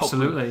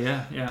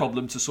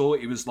 problem to sort.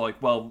 It was like,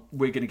 well,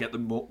 we're going to get the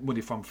money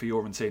from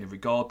Fiorentina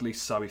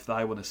regardless. So if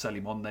they want to sell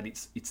him on, then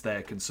it's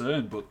their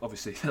concern. But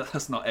obviously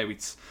that's not how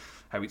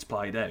it's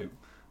played out.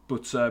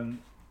 But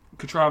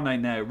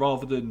Cutrone now,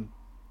 rather than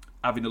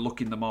having a look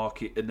in the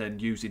market and then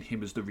using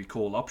him as the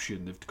recall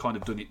option, they've kind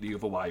of done it the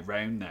other way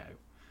round now,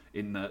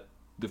 in that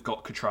they've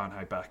got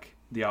Cutrone back.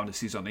 The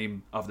onus is on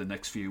him over the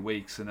next few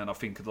weeks, and then I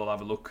think they'll have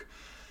a look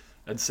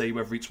and see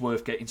whether it's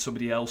worth getting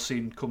somebody else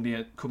in come the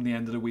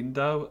end of the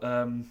window.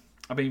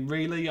 I mean,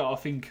 really, I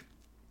think,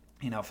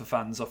 for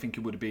fans, I think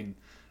it would have been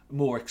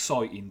more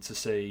exciting to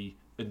see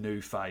a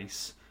new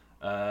face.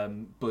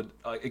 But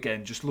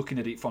again, just looking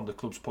at it from the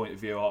club's point of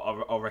view,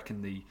 I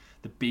reckon the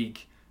big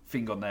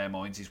thing on their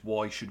minds is,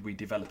 why should we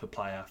develop a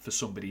player for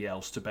somebody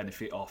else to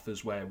benefit off,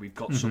 as where we've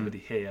got somebody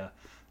here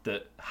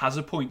that has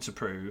a point to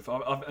prove,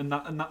 and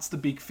that's the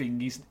big thing.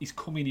 He's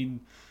coming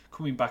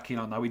back in.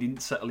 I know he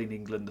didn't settle in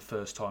England the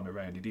first time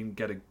around. He didn't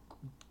get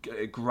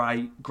a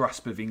great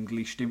grasp of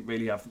English. Didn't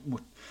really have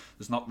much.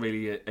 There's not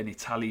really an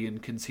Italian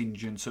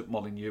contingent at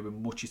Molineux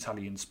and much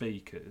Italian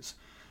speakers,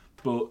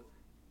 but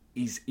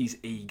he's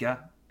eager,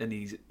 and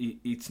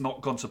it's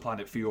not gone to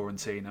plan at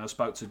Fiorentina. I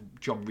spoke to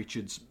John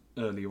Richards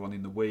earlier on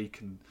in the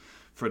week, and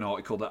for an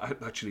article that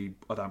actually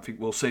I don't think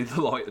will see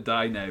the light of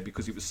day now,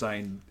 because he was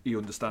saying he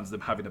understands them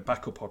having a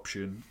backup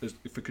option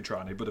for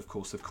Cutrone, but of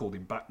course they've called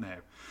him back now.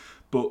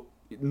 But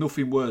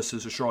nothing worse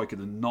as a striker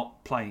than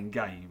not playing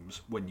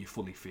games when you're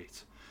fully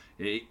fit.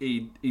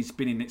 He's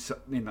been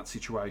in that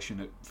situation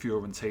at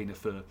Fiorentina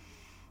for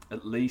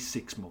at least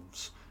 6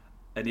 months,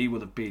 and he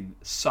would have been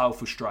so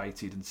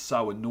frustrated and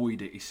so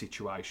annoyed at his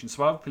situation.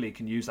 So hopefully he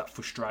can use that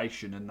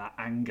frustration and that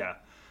anger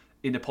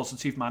in a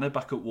positive manner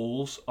back at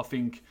Wolves. I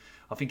think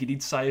he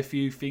did say a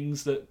few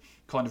things that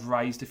kind of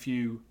raised a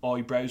few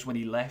eyebrows when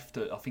he left.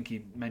 I think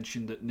he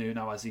mentioned that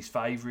Nuno has his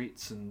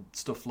favourites and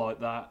stuff like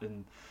that,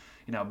 and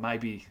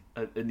maybe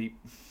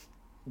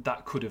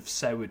that could have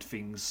soured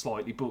things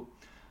slightly. But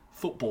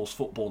football's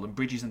football, and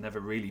bridges are never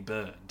really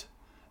burned.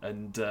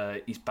 And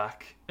he's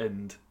back,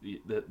 and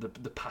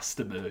the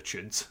pasta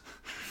merchant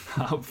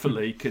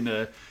hopefully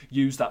can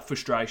use that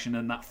frustration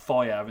and that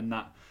fire and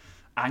that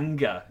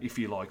anger, if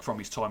you like, from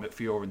his time at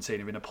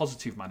Fiorentina in a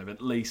positive manner, at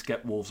least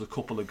get Wolves a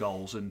couple of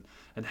goals and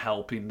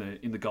help in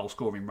the goal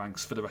scoring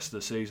ranks for the rest of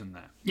the season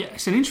there. Yeah,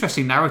 it's an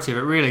interesting narrative,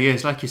 it really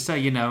is. Like you say,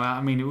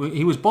 I mean,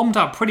 he was bombed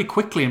out pretty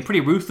quickly and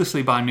pretty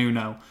ruthlessly by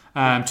Nuno.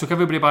 Took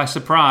everybody by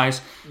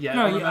surprise.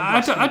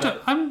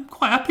 I'm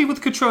quite happy with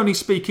Cutrone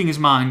speaking his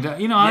mind. I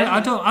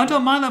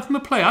don't mind that from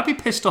a player. I'd be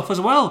pissed off as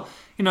well.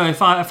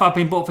 If I've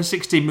been bought for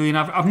 16 million,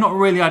 I've not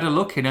really had a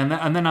look in,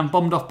 and then I'm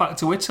bombed off back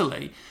to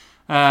Italy.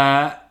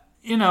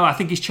 I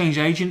think he's changed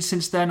agents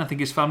since then. I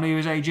think his family are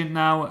his agent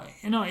now.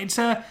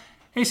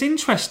 It's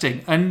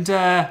interesting, and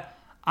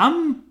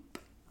I'm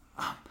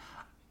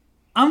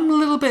a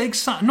little bit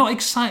excited. Not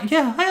excited.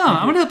 Yeah, I am.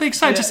 I'm a little bit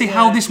excited to see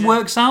how this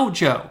works out,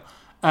 Joe.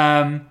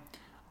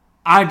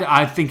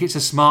 I think it's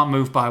a smart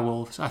move by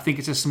Wolves. I think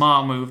it's a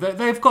smart move.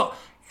 They've got.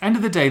 End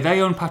of the day,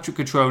 they own Patrick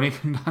Cutrone.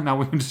 Now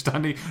we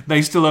understand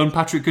they still own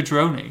Patrick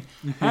Cutrone.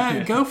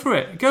 Go for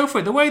it. Go for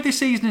it. The way this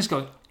season is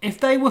going, if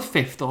they were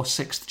 5th or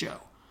 6th,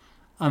 Joe,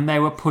 and they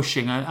were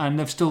pushing and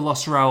they've still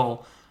lost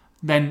Raul,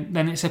 then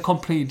it's a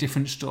completely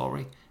different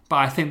story. But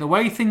I think the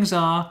way things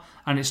are,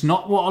 and it's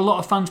not what a lot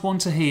of fans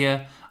want to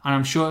hear, and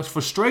I'm sure it's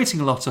frustrating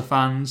a lot of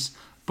fans,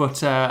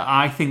 but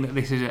I think that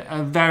this is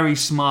a very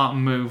smart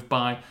move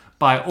by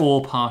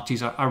all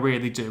parties. I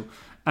really do.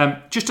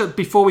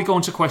 Before we go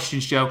on to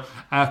questions, Joe,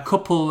 a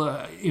couple,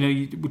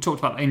 we talked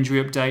about the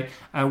injury update.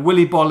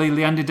 Willy Boly,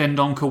 Leander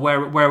Dendoncker,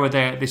 where were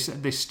they at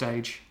this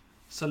stage?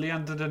 So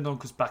Leander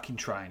Dendonker's back in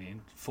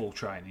training, full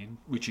training,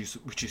 which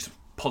is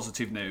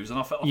positive news. And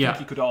I think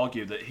you could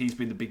argue that he's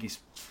been the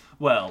biggest,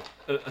 well,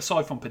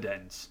 aside from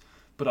Podence,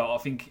 but I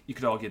think you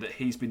could argue that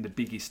he's been the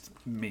biggest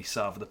miss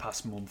over the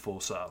past month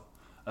or so.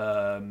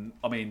 I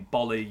mean,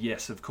 Boly,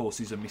 yes, of course,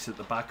 is a miss at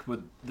the back, but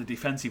the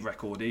defensive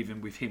record,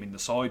 even with him in the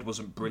side,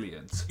 wasn't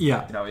brilliant.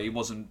 Yeah, he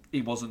wasn't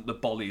the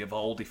Boly of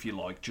old, if you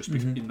like, just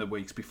in the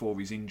weeks before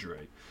his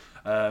injury.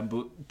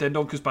 But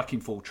Dendonker's back in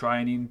full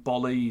training.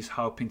 Boly's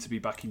hoping to be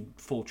back in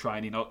full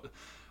training.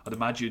 I'd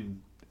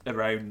imagine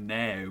around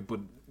now, but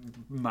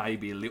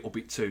maybe a little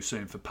bit too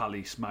soon for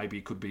Palace. Maybe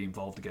he could be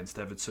involved against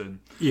Everton.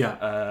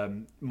 Yeah.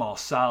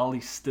 Marçal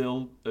is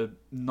still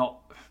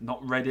not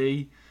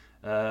ready.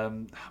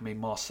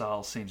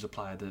 Marçal seems a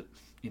player that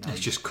it's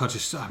just.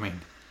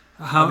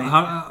 How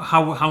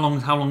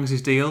long is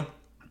his deal?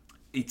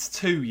 It's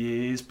 2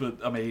 years, but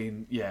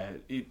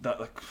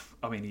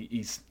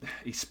he's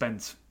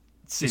spent.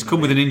 He's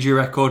come with an injury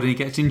record, and he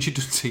gets injured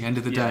at the end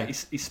of the day.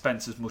 He's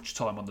spent as much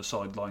time on the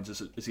sidelines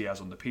as he has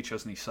on the pitch,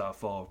 hasn't he? So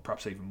far,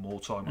 perhaps even more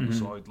time on the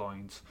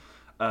sidelines.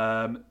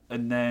 And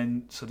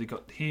then so they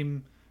got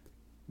him,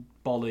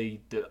 Boly,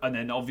 and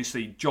then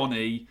obviously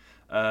Johnny.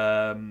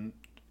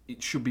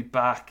 It should be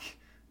back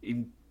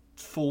in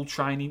full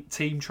training,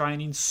 team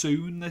training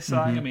soon, they say.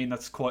 I mean,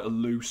 that's quite a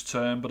loose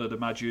term, but I'd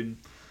imagine,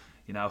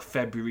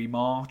 February,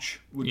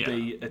 March would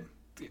be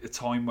a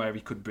time where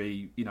he could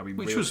be, in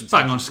which was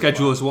bang on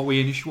schedule as what we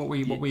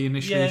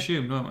initially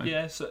assumed, weren't we?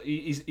 Yeah, so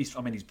he's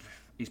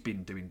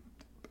been doing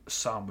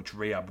so much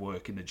rehab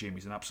work in the gym.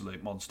 He's an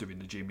absolute monster in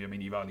the gym. I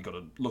mean, you've only got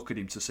to look at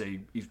him to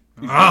see.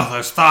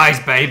 Those thighs,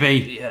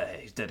 baby! Yeah,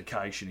 his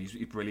dedication. He's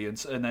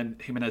brilliant. And then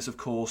Jimenez, of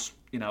course,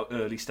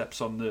 early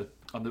steps on the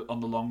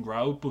long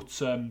road.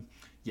 But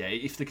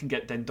if they can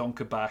get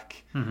Dendoncker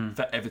back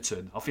for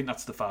Everton, I think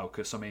that's the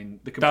focus. I mean,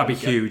 that'd be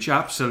huge.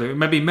 Absolutely.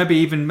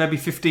 Maybe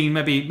 15.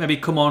 Maybe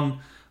come on.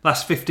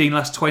 Last 15,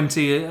 last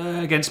 20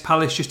 against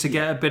Palace, just to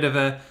get a bit of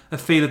a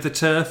feel of the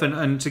turf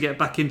and to get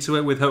back into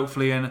it with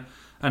hopefully an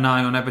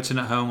eye on Everton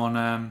at home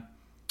on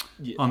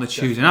the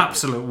Tuesday. An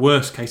absolute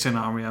worst case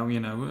scenario,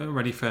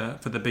 ready for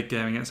the big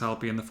game against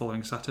Albion the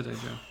following Saturday,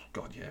 Joe.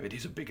 God, yeah, it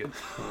is a big one.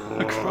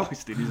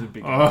 Christ, it is a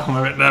big one. Oh,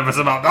 I'm a bit nervous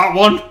about that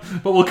one,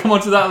 but we'll come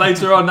on to that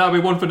later on. That'll be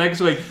one for next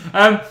week.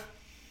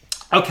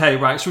 Okay,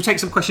 right, so we'll take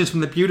some questions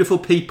from the beautiful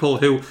people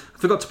who I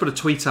forgot to put a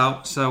tweet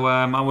out, so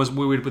I was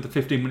worried with the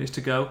 15 minutes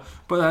to go.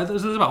 But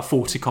there's about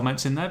 40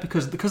 comments in there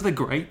because they're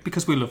great,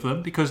 because we love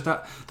them, because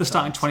they're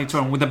starting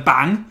 2021 with a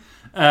bang.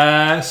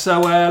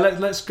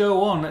 Let's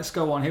go on. Let's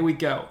go on. Here we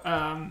go.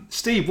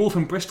 Steve Wolf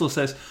in Bristol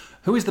says,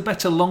 who is the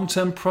better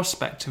long-term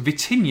prospect,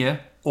 Vitinha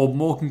or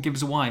Morgan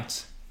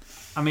Gibbs-White?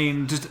 I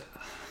mean, just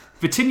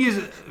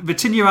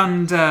Vitinha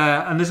and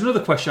there's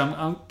another question.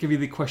 I'll give you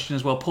the question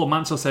as well. Paul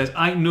Mansell says,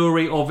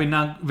 Ait-Nouri or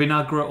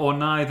Vinagre or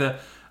neither.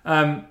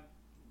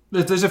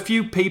 There's a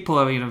few people,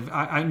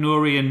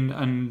 Ait-Nouri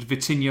and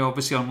Vitinha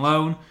obviously on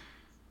loan.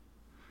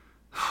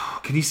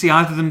 Can you see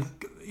either of them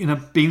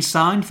being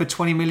signed for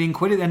 20 million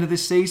quid at the end of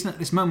this season? At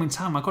this moment in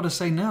time, I've got to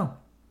say no.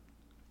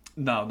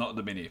 No, not at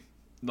the minute.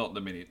 not at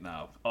the minute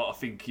now. I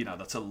think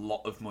that's a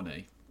lot of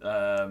money,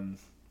 and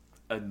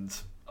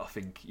I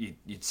think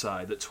you'd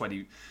say that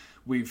 20.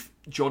 With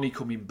Johnny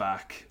coming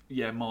back,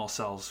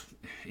 Marcel's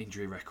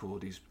injury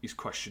record is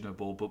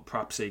questionable, but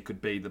perhaps he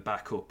could be the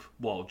backup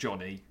while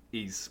Johnny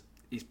is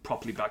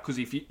properly back. Because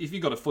if you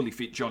got a fully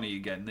fit Johnny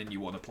again, then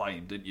you want to play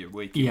him, don't you,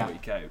 week in,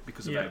 week out,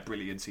 because of how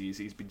brilliant he is.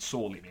 He's been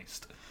sorely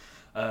missed.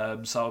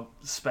 So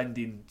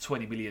spending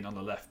 20 million on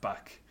the left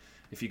back,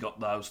 if you got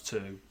those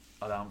two,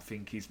 I don't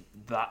think is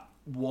that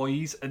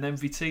wise. And then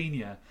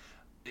Vitinha,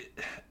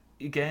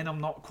 again,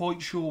 I'm not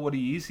quite sure what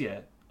he is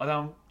yet.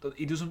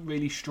 He doesn't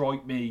really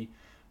strike me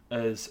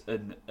as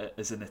an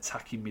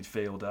attacking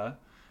midfielder,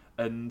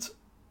 and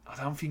I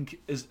don't think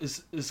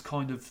as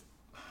kind of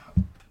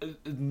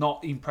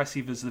not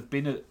impressive as they've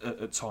been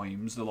at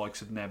times, the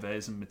likes of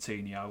Neves and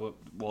Moutinho,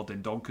 while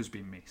Dendonka's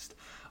been missed.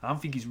 I don't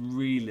think he's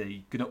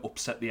really going to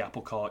upset the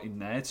apple cart in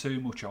there too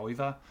much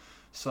either.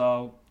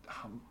 So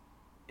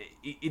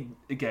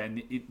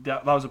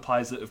those are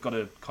players that have got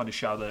to kind of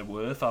show their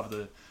worth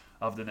over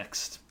the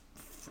next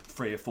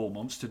 3 or 4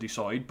 months to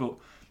decide. But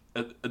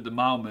at the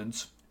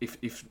moment,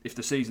 if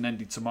the season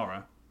ended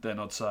tomorrow, then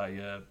I'd say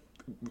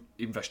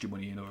invest your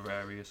money in other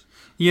areas.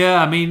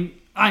 Yeah, I mean,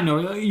 I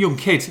know, a young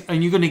kid,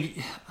 and you're going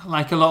to,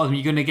 like a lot of them,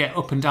 you're going to get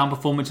up and down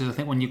performances. I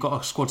think when you've got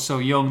a squad so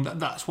young,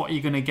 that's what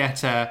you're going to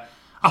get.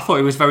 I thought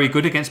he was very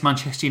good against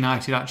Manchester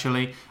United,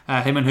 actually.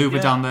 Him and Hoover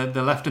down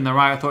the left and the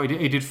right, I thought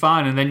he did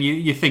fine. And then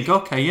you think,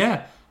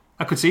 okay,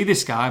 I could see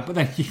this guy. But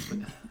then,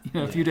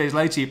 a few days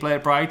later, you play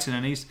at Brighton,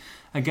 and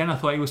I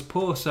thought he was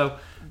poor. So,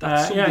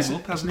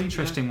 it's an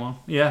interesting one.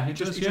 Yeah, he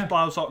just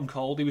blows hot and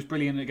cold. He was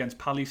brilliant against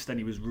Palace, then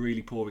he was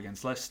really poor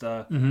against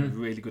Leicester,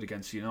 really good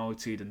against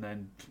United, and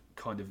then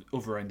kind of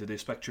other end of the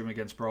spectrum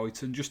against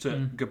Brighton. Just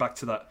to go back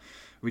to that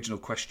original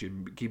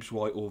question, Gibbs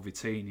White or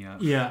Vitinha?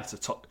 Yeah,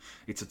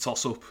 it's a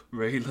toss up,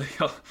 really.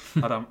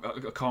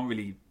 I can't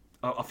really.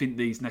 I think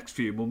these next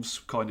few months,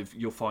 kind of,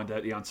 you'll find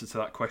out the answer to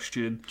that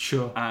question.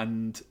 Sure.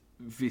 And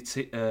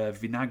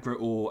Vinagre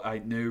or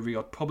Ait Nouri,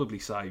 I'd probably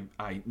say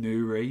Ait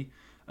Nouri.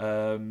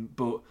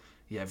 But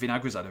yeah,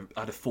 Vinagre's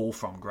had a fall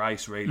from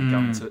grace, really,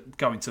 going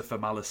to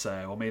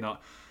Famalicão. I mean,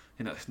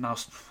 now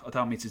I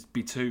don't mean to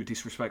be too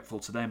disrespectful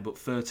to them, but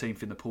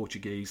 13th in the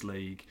Portuguese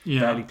league,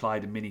 barely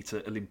played a minute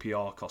at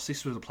Olympiacos.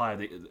 This was a player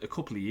that a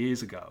couple of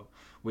years ago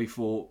we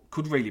thought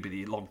could really be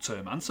the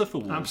long-term answer for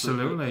Wolves.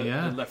 Absolutely,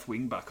 at left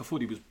wing back. I thought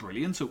he was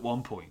brilliant at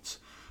one point,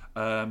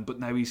 but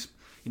now he's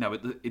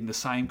in the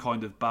same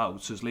kind of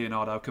bout as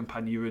Leonardo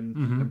Campagna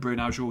and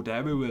Bruno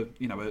Jordan, who were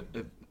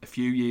a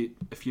few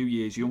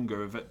years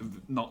younger, have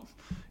not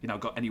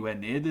got anywhere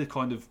near the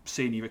kind of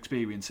senior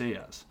experience he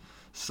has.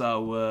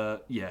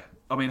 So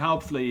I mean,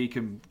 hopefully he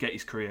can get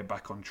his career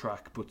back on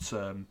track. But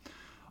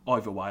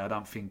either way, I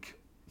don't think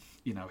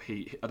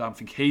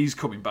he's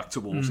coming back to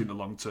Wolves in the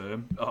long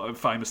term.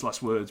 Famous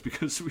last words,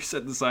 because we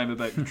said the same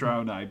about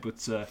Petrone.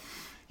 But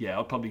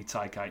I'll probably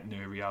take Ait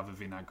Nouri over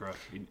Vinagre.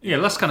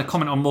 Let's kind of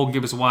comment on Morgan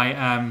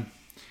Gibbs-White.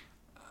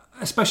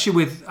 Especially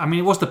with, I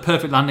mean, it was the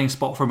perfect landing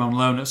spot for him on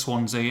loan at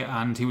Swansea,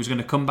 and he was going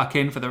to come back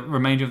in for the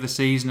remainder of the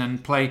season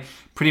and play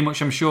pretty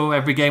much, I'm sure,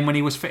 every game when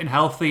he was fit and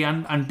healthy,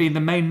 and being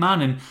the main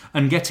man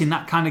and getting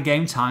that kind of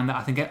game time that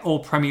I think all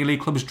Premier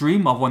League clubs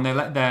dream of when they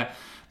let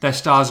their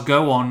stars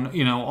go on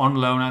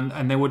loan,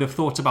 and they would have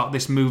thought about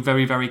this move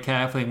very, very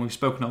carefully. And we've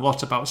spoken a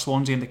lot about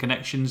Swansea and the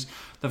connections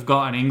they've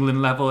got at England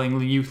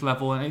youth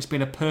level, and it's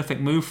been a perfect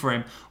move for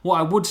him. What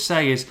I would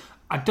say is,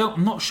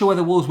 I'm not sure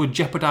whether Wolves would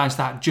jeopardise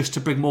that just to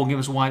bring Morgan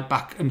Gibbs-White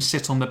back and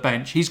sit on the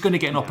bench. He's going to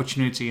get an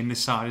opportunity in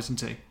this side,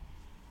 isn't he?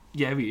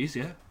 Yeah, he is,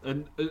 yeah.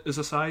 And as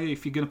I say,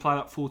 if you're going to play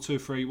that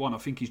 4-2-3-1, I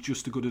think he's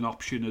just as good an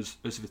option as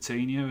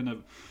Vitinha.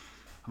 And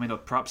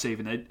I'd perhaps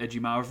even edge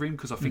him over him,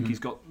 because I think he's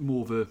got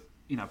more of a,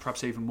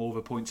 perhaps even more of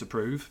a point to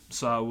prove.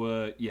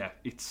 So,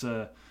 it's...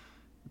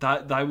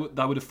 They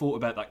would have thought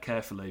about that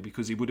carefully,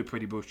 because he would have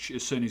pretty much,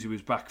 as soon as he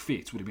was back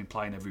fit, would have been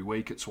playing every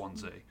week at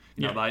Swansea.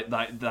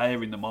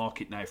 They're in the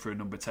market now for a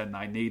number 10.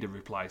 They need a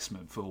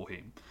replacement for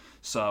him.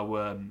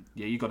 So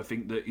you got to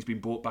think that he's been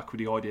brought back with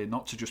the idea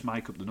not to just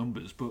make up the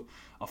numbers, but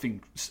I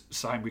think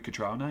same with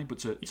Cutrone, but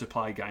to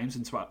play games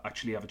and to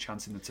actually have a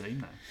chance in the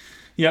team now.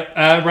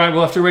 Yeah, right,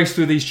 we'll have to race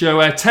through these,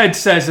 Joe. Ted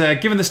says,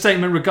 given the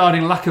statement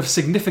regarding lack of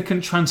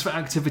significant transfer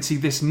activity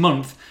this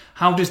month,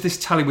 how does this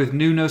tally with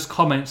Nuno's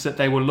comments that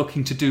they were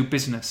looking to do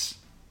business?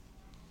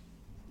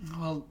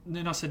 Well,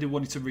 Nuno said he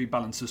wanted to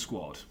rebalance the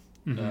squad.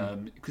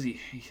 Because he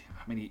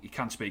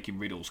can speak in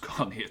riddles,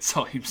 can't he, at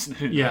times?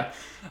 Nuno. Yeah.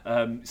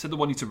 He said they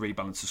wanted to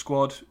rebalance the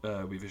squad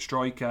with a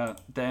striker.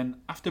 Then,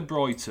 after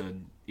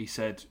Brighton, he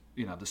said,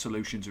 the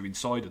solutions are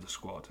inside of the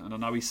squad. And I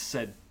know he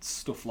said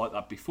stuff like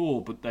that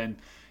before, but then...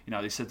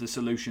 they said the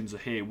solutions are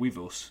here with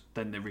us.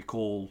 Then they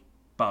recall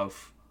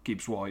both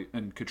Gibbs-White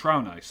and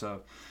Cutrone.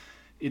 So,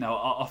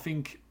 I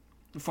think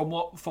from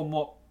what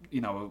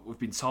we've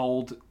been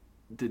told,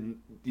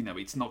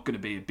 it's not going to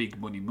be a big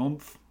money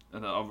month.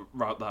 And I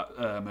wrote that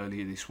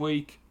earlier this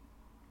week.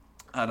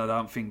 And I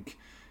don't think,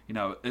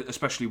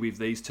 especially with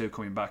these two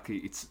coming back,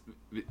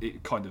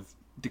 it kind of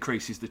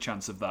decreases the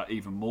chance of that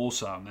even more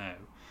so now.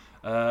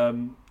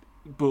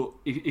 But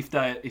if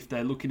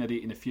they're looking at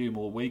it in a few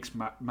more weeks,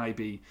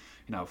 maybe,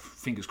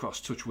 fingers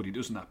crossed, touch wood, it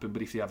doesn't happen.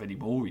 But if they have any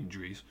more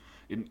injuries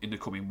in the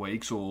coming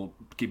weeks, or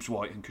Gibbs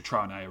White and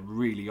Cutrone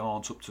really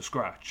aren't up to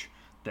scratch,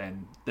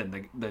 then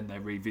they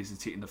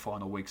revisit it in the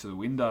final weeks of the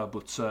window.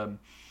 But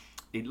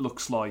it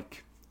looks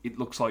like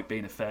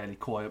being a fairly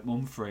quiet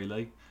month,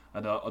 really.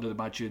 And I'd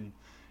imagine,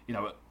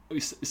 I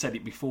said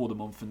it before the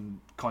month and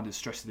kind of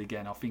stressed it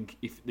again. I think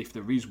if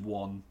there is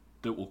one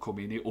that will come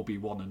in, it will be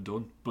one and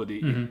done. But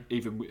even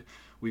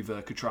with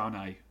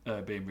Cutrone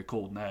being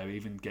recalled now,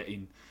 even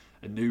getting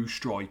a new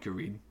striker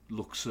in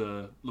looks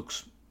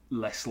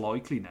less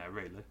likely now,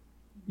 really.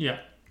 Yeah.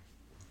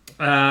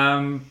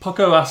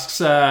 Poco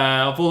asks,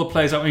 of all the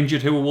players that were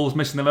injured, who were Wolves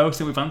missing the most?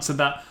 And we've answered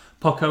that.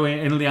 Poco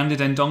in Leander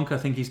Dendoncker, I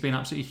think he's been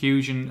absolutely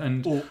huge,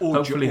 and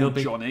hopefully he'll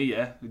be Johnny,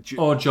 yeah,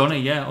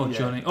 Johnny,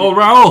 or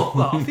Raul.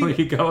 Well, where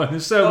you go?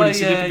 There's so many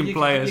significant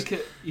players.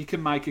 You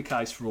can make a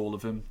case for all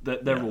of them.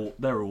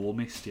 They're all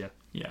missed, yeah.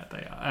 Yeah,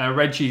 they are.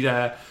 Reggie,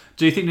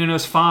 do you think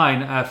Nuno's fine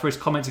for his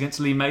comments against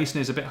Lee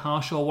Mason is a bit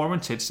harsh or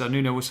warranted? So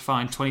Nuno was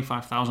fined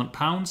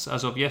 £25,000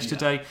 as of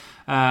yesterday.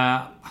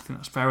 Yeah. I think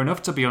that's fair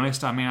enough, to be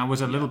honest. I mean, I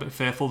was a little bit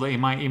fearful that he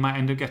might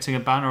end up getting a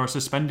ban or a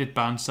suspended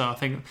ban. So I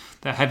think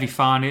the heavy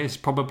fine is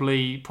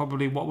probably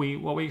what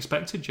we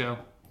expected, Joe.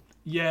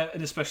 Yeah,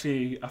 and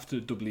especially after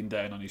doubling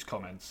down on his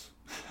comments.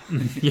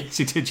 Yes,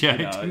 he did. Yeah,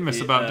 he didn't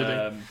miss about, did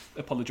he?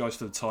 Apologised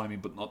for the timing,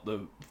 but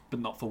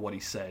not for what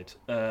he said.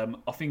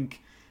 I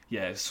think.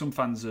 Yeah, some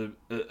fans are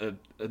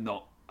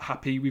not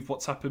happy with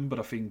what's happened, but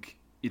I think,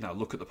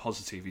 look at the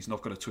positive. He's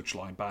not got a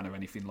touchline ban or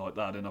anything like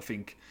that, and I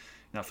think,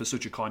 for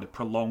such a kind of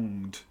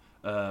prolonged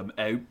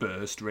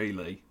outburst,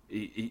 really,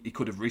 he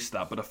could have risked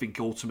that. But I think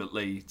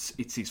ultimately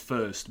it's his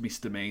first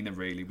misdemeanour,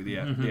 really, with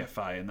the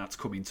FA, and that's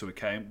come into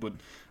account. But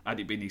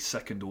had it been his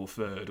second or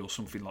third or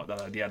something like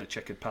that, had he had a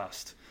checkered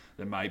past,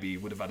 then maybe he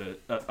would have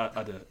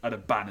had a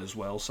ban as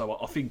well. So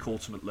I think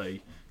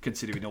ultimately,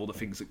 considering all the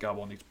things that go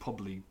on, it's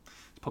probably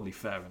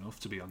fair enough,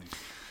 to be honest.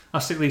 I'll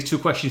stick these two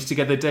questions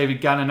together. David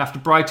Gannon, after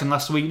Brighton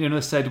last week, Nuno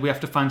said we have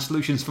to find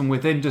solutions from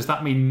within. Does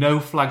that mean no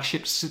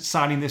flagships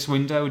signing this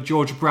window?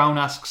 George Brown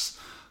asks,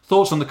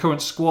 thoughts on the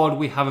current squad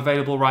we have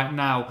available right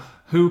now?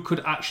 Who could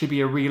actually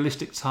be a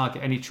realistic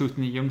target? Any truth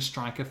in the young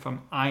striker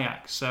from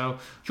Ajax? So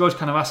George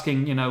kind of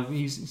asking,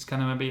 he's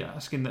kind of maybe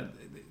asking that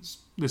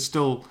there's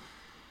still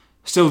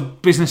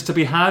business to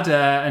be had.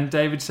 And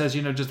David says,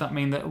 does that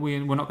mean that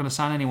we're not going to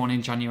sign anyone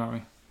in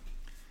January?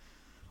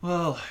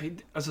 Well,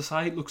 as I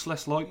say, it looks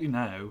less likely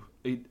now.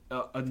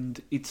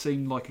 And it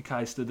seemed like a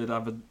case that they'd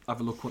have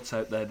a look what's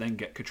out there, then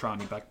get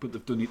Cutrone back. But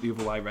they've done it the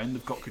other way around.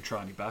 They've got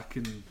Cutrone back,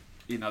 and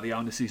the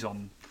onus is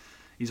on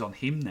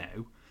him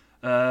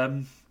now.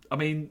 I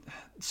mean,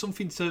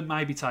 something to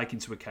maybe take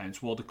into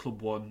account. While the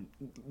club won't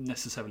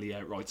necessarily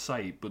outright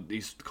say it, but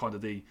is kind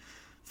of the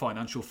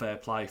financial fair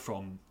play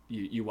from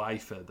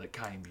UEFA that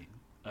came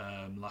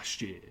in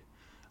last year.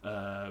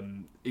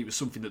 It was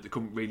something that they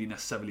couldn't really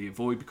necessarily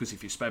avoid, because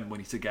if you spend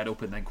money to get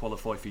up and then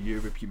qualify for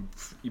Europe,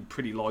 you're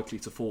pretty likely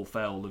to fall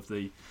foul of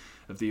the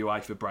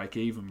UEFA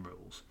break-even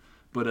rules.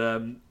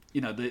 But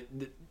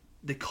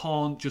they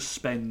can't just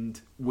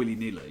spend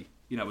willy-nilly.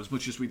 As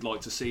much as we'd like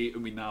to see it,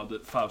 and we know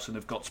that Fawson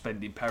have got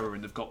spending power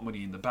and they've got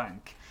money in the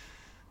bank,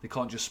 they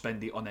can't just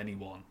spend it on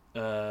anyone.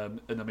 And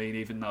I mean,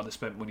 even though they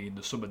spent money in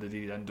the summer, they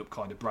did end up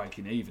kind of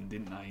breaking even,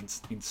 didn't they,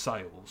 in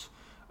sales.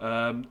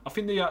 I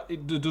think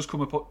there does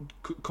come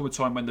a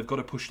time when they've got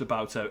to push the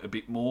bout out a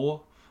bit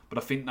more, but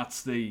I think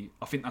that's the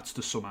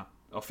summer.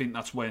 I think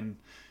that's when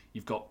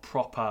you've got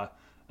proper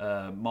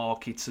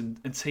markets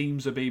and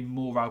teams are being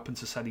more open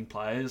to selling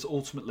players.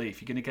 Ultimately,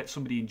 if you're going to get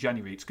somebody in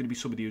January, it's going to be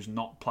somebody who's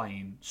not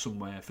playing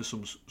somewhere for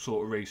some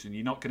sort of reason.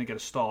 You're not going to get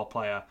a star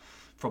player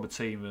from a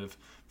team of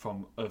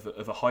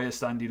a higher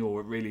standing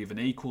or really of an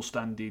equal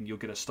standing. You'll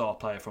get a star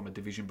player from a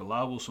division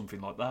below or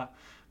something like that.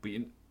 But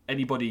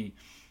anybody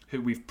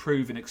who we've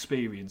proven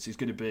experience is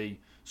going to be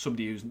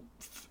somebody who's,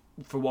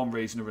 for one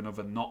reason or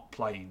another, not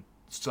playing.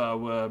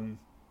 So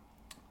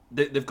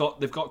they've got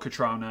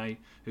Cutrone,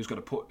 who's got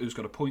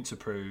a point to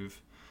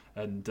prove,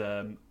 and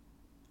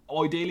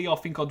ideally, I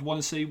think I'd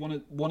want to see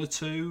one or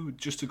two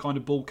just to kind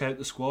of bulk out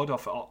the squad.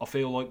 I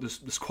feel like the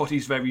squad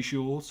is very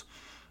short,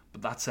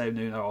 but that's how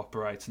Nuno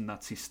operates, and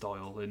that's his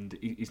style, and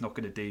he's not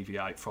going to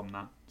deviate from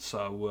that.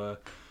 So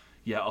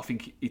I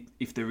think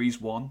if there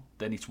is one,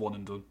 then it's one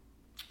and done.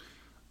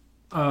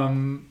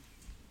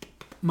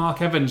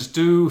 Mark Evans,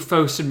 do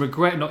Fosun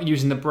regret not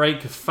using the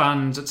break of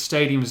fans at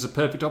stadiums as a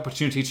perfect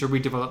opportunity to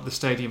redevelop the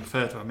stadium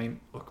further? I mean,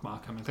 look,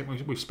 Mark, I think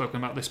we've spoken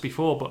about this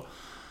before, but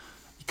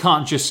you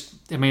can't just...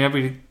 I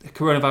mean,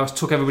 coronavirus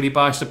took everybody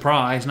by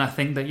surprise, and I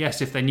think that,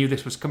 yes, if they knew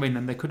this was coming,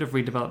 then they could have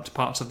redeveloped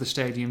parts of the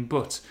stadium,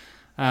 but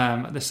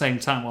at the same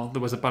time, well,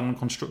 there was a ban on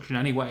construction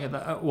anyway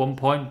at one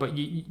point, but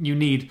you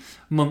need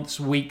months,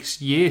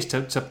 weeks, years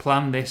to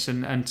plan this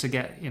and to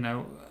get,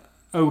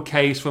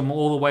 okays from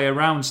all the way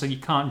around, so you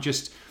can't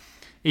just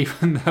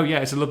even though,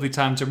 it's a lovely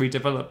time to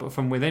redevelop, but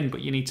from within.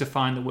 But you need to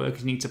find the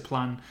workers, you need to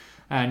plan,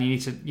 and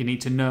you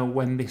need to know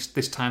when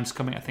this time's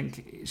coming. I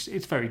think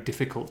it's very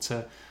difficult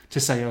to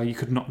say, you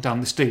could knock down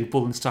the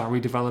stable and start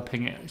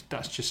redeveloping it.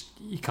 That's just,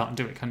 you can't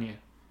do it, can you?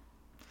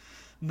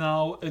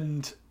 No,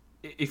 and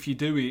if you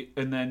do it,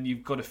 and then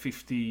you've got a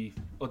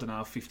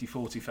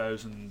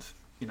 40,000,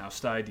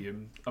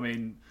 stadium, I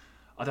mean,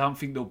 I don't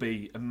think there'll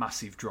be a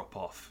massive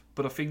drop-off.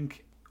 But I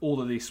think all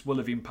of this will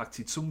have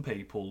impacted some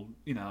people,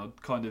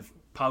 kind of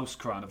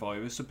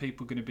post-coronavirus. Are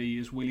people going to be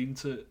as willing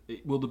to...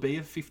 Will there be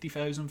a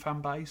 50,000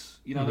 fan base?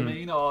 You know what I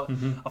mean? Or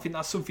I think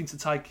that's something to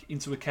take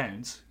into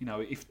account.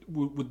 If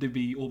would they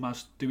be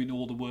almost doing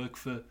all the work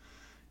for...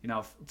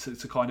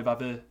 to kind of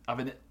have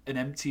an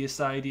emptier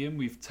stadium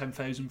with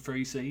 10,000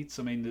 free seats.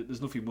 I mean,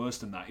 there's nothing worse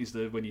than that, is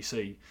there? When you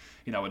see,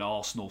 an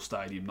Arsenal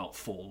stadium not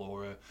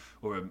full,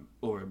 or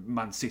a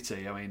Man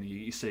City. I mean,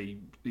 you see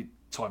it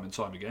time and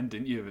time again,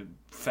 didn't you?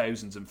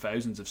 Thousands and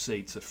thousands of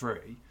seats are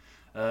free.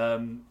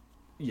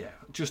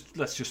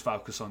 Let's just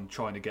focus on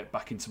trying to get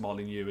back into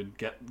Molineux and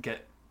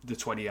get the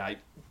 28,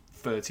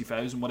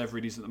 30,000, whatever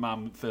it is at the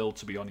moment, Phil.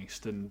 To be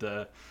honest, and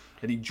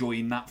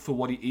enjoying that for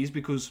what it is,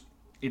 because.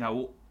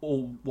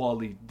 All while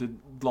they'd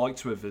like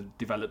to have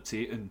developed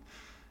it, and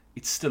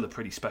it's still a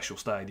pretty special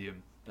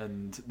stadium,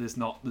 and there's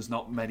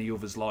not many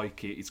others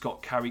like it. It's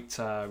got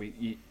character,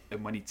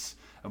 and when it's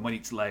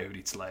loud,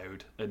 it's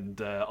loud.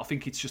 And I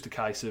think it's just a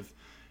case of,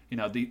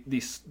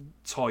 this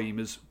time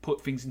has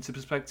put things into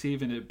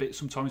perspective, and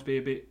sometimes be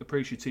a bit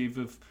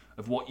appreciative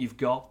of what you've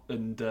got.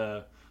 And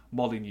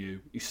Molineux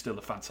is still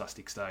a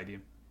fantastic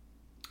stadium.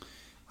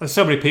 There's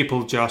so many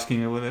people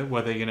asking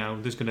whether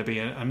there's going to be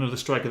another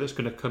striker that's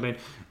going to come in.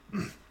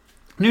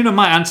 Nuno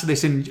might answer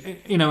this in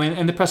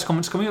the press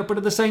conference coming up, but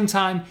at the same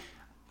time,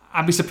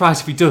 I'd be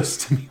surprised if he does.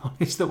 To be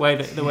honest, the way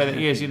that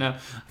he is, I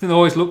think they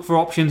always look for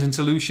options and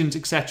solutions,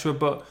 etc.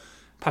 But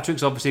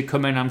Patrick's obviously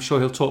come in. I'm sure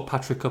he'll talk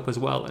Patrick up as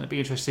well, and it'd be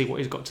interesting to see what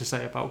he's got to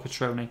say about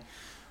Cutrone.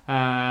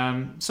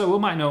 So we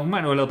might know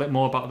a little bit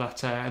more about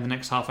that in the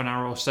next half an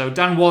hour or so.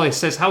 Dan Wallace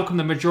says, "How come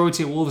the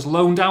majority of Wolves'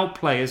 loaned out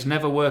players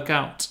never work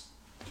out?"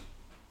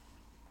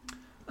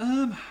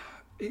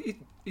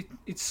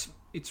 It's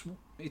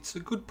a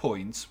good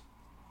point.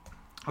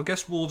 I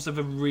guess Wolves have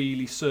a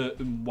really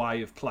certain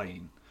way of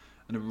playing,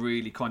 and a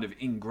really kind of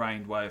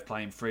ingrained way of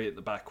playing three at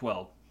the back.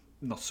 Well,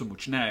 not so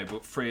much now,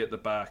 but three at the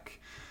back,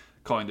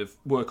 kind of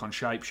work on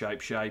shape,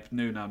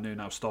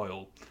 Nuno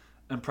style.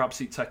 And perhaps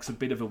it takes a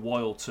bit of a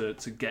while to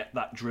get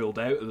that drilled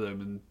out of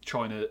them and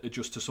trying to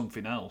adjust to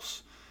something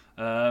else.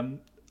 I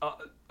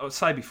would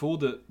say before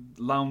that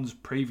loans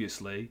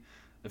previously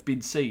have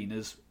been seen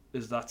as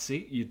that's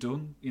it, you're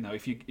done.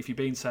 If you're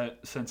being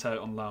sent out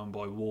on loan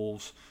by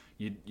Wolves,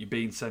 you're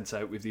being sent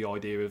out with the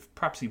idea of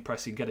perhaps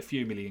impressing, get a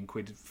few million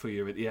quid for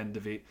you at the end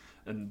of it,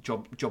 and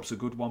job's a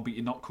good one, but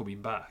you're not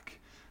coming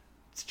back.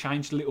 It's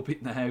changed a little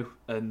bit now,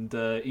 and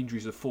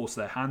injuries have forced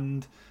their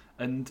hand.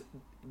 And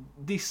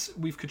this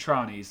with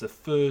Cutrone is the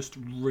first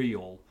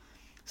real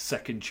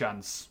second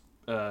chance,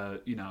 a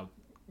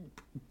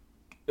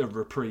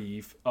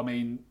reprieve. I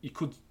mean, you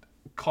could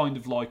kind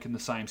of liken the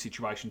same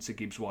situation to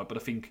Gibbs White, but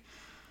I think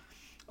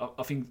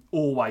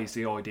always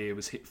the idea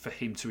was for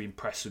him to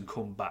impress and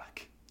come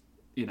back.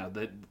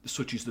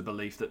 Such is the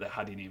belief that they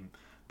had in him.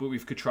 But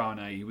with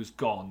Cutrone, he was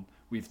gone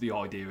with the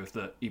idea of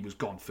that he was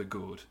gone for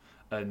good.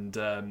 And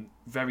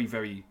very,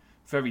 very,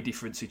 very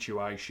different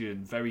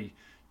situation, very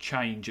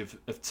change of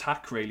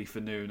tack really for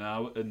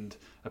Nuno, and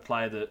a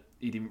player that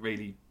he didn't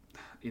really,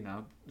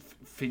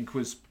 think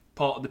was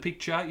part of the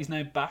picture. He's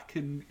now back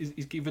and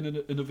is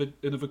given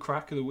another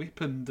crack of the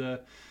whip. And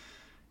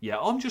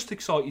I'm just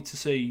excited to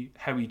see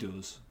how he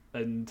does.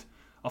 And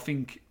I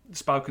think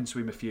spoken to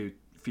him a few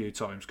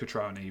times,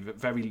 Cutrone,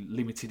 very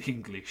limited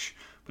English,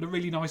 but a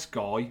really nice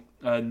guy,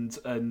 and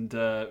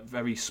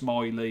very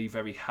smiley,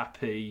 very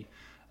happy,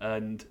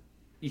 and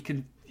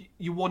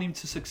you want him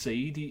to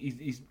succeed.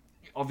 He's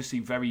obviously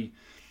very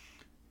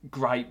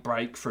great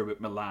breakthrough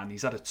at Milan.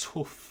 He's had a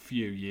tough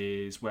few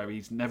years where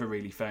he's never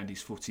really found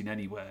his footing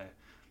anywhere.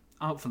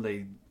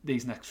 Hopefully,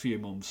 these next few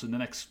months and the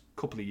next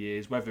couple of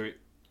years, whether it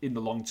in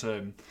the long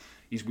term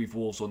is with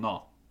Wolves or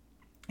not,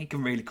 he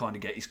can really kind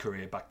of get his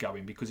career back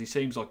going, because he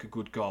seems like a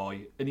good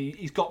guy, and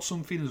he's got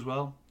something as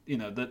well.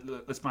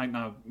 Let's make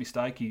no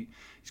mistake,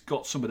 he's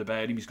got something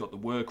about him. He's got the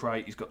work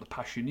rate, he's got the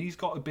passion, he's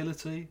got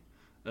ability,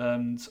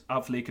 and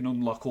hopefully he can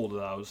unlock all of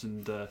those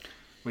and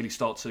really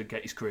start to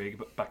get his career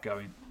back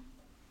going.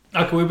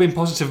 Okay, we've been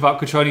positive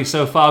about Cutrone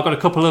so far. I've got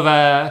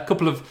a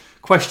couple of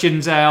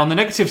questions on the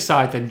negative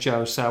side, then,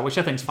 Joe. So, which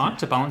I think is fine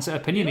to balance an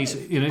opinion.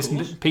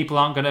 People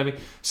aren't going to be.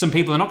 Some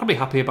people are not going to be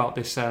happy about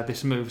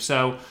this move.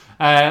 So,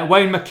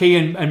 Wayne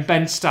McKee and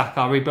Ben Stack,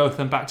 I'll read both of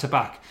them back to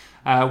back.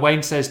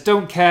 Wayne says,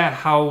 "Don't care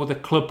how the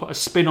club put a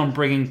spin on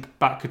bringing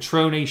back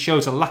Cutrone.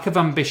 Shows a lack of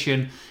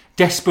ambition,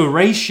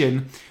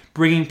 desperation,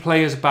 bringing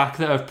players back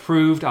that have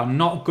proved are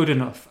not good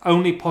enough.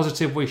 Only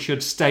positive, we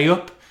should stay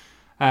up.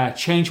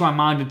 Change my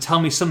mind and tell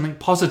me something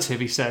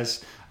positive," he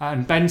says.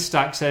 And Ben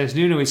Stack says,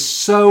 "Nuno is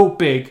so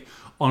big,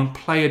 on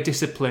player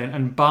discipline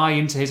and buy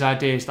into his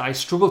ideas that I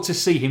struggle to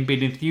see him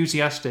being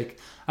enthusiastic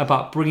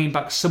about bringing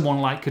back someone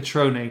like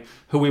Cutrone,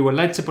 who we were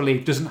led to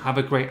believe doesn't have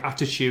a great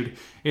attitude.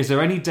 Is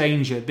there any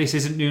danger this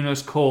isn't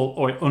Nuno's call,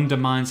 or it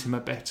undermines him a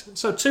bit?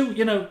 So two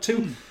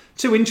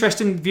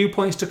interesting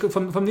viewpoints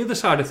from the other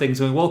side of things,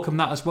 and we welcome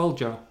that as well,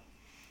 Joe.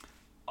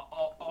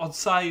 I'd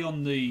say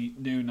on the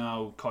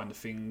Nuno kind of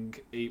thing,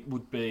 it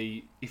would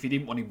be, if he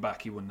didn't want him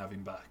back, he wouldn't have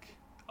him back.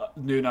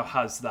 Nuno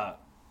has that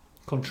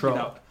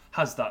control,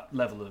 has that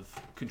level of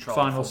control.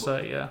 Final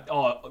say, yeah.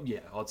 Oh, yeah,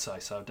 I'd say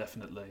so,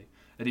 definitely.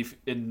 And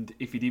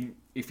if he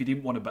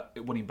didn't want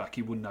him back,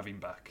 he wouldn't have him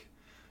back.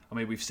 I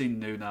mean, we've seen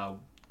Nuno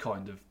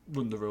kind of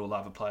run the rule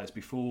over players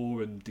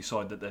before and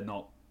decide that they're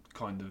not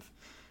kind of,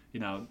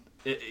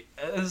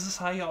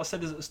 as I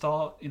said at the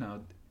start,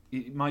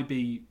 it might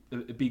be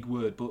a big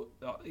word, but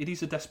it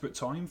is a desperate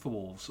time for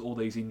Wolves, all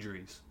these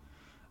injuries.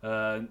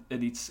 And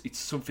it's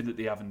something that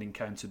they haven't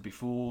encountered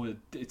before.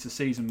 It's a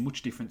season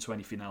much different to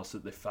anything else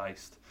that they've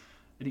faced.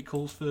 And it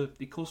calls for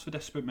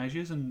desperate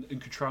measures, and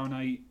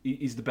Cutrone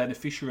is the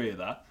beneficiary of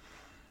that.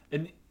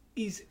 And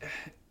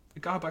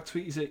go back to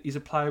it, he's a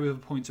player with a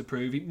point to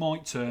prove. It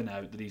might turn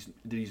out that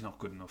he's not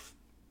good enough.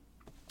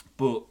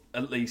 But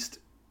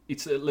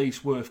it's at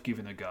least worth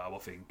giving a go, I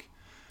think.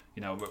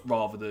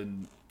 Rather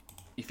than,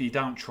 if you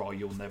don't try,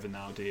 you'll never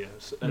know, do you?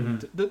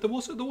 And there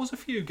was a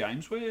few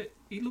games where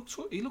he looked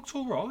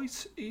all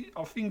right.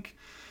 I think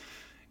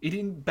he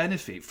didn't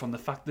benefit from the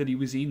fact that he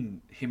was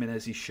in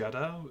Jimenez's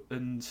shadow,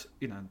 and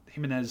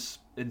Jimenez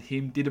and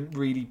him didn't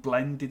really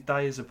blend, did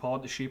they, as a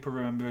partnership? I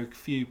remember a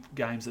few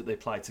games that they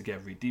played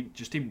together. It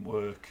just didn't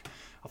work.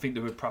 I think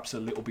they were perhaps a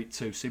little bit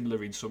too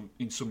similar in some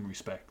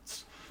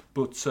respects.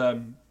 But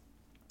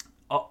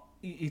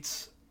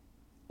it's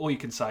all you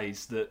can say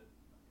is that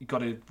you got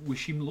to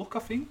wish him luck, I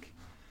think.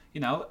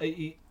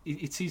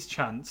 It's his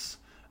chance.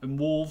 And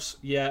Wolves,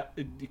 you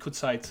could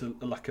say it's a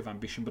lack of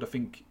ambition, but I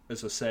think,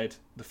 as I said,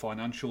 the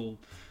financial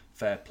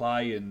fair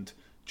play and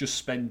just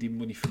spending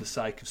money for the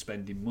sake of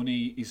spending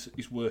money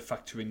is worth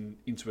factoring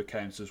into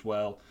account as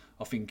well.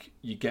 I think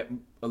you get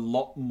a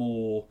lot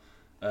more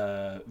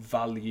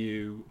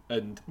value,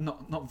 and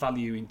not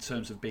value in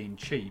terms of being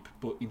cheap,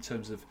 but in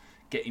terms of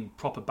getting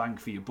proper bang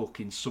for your buck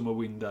in summer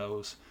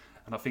windows.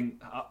 And I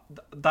think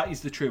that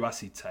is the true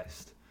acid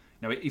test.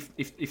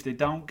 If they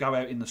don't go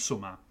out in the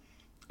summer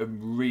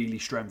and really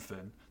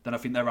strengthen, then I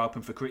think they're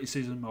open for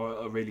criticism.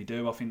 I really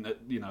do. I think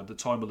that the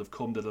time will have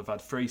come that they've had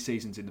 3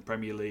 seasons in the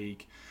Premier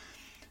League,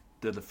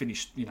 that they've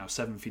finished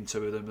 7th in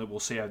 2 of them. That we'll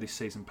see how this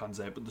season pans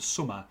out. But the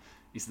summer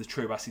is the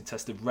true acid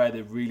test of where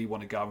they really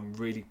want to go and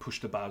really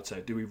push the boat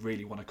out. Do we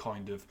really want to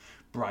kind of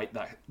break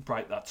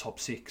that top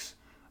 6?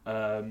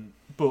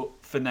 But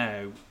for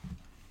now,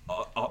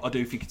 I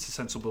do think it's a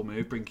sensible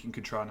move bringing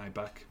Cutrone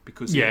back,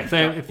 because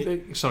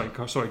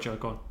sorry, Joe,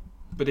 go on.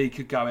 But he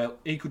could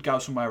go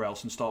somewhere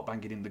else and start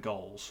banging in the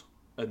goals,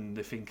 and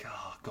they think,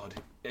 oh God,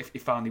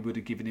 if only would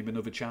have given him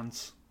another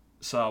chance.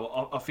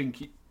 So I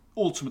think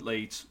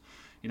ultimately, it's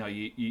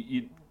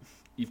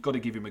you've got to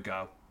give him a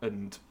go,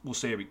 and we'll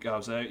see how it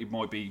goes out. It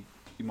might be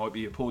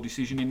a poor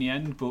decision in the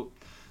end, but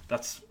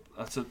that's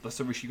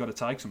a risk you got to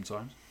take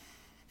sometimes.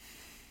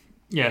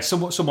 Yeah,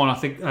 someone I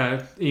think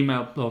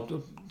emailed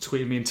or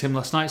tweeted me and Tim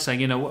last night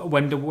saying,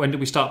 when do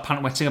we start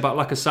panic-wetting about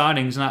lack of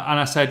signings? And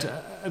I said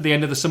at the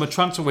end of the summer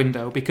transfer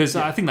window, because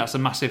I think that's a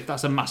massive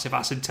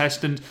acid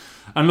test. And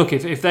look,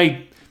 if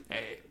they,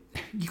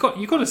 you got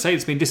to say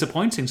it's been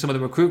disappointing, some of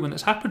the recruitment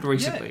that's happened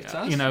recently.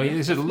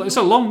 This is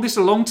a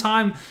long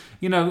time.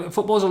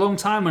 Football's a long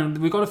time, and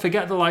we've got to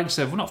forget the likes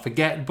of,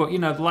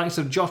 the likes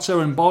of Jota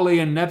and Bolly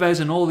and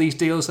Neves and all these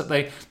deals that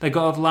they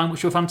got off the line,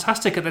 which were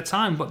fantastic at the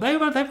time. But they've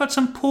had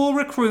some poor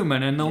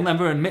recruitment, and they'll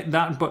never admit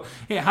that. But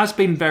it has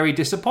been very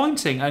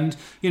disappointing. And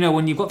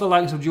when you've got the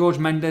likes of George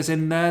Mendes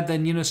in there,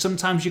 then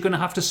sometimes you're going to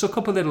have to suck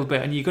up a little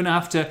bit, and you're going to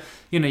have to,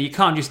 you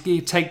can't just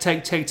take.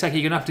 You're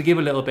going to have to give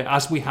a little bit,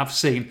 as we have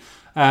seen.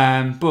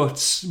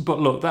 But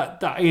look,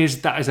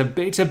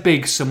 it's a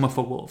big summer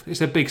for Wolves.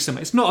 It's a big summer.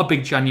 It's not a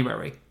big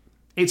January.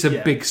 It's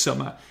a big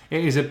summer.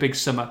 It is a big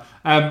summer.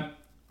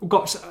 We've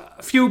got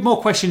a few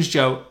more questions,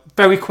 Joe.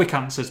 Very quick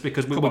answers,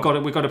 because we've got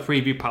to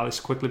preview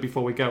Palace quickly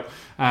before we go,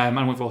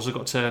 and we've also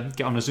got to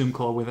get on a Zoom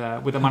call with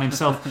the man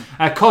himself.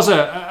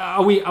 Cozza,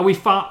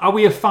 are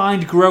we a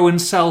find, grow and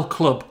sell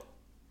club?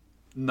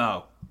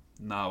 No,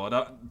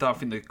 I don't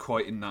think they're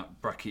quite in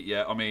that bracket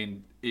yet. I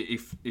mean,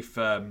 if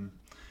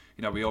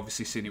we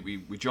obviously seen it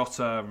with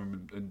Jota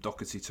and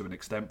Doherty to an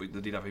extent, but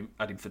they did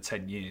had him for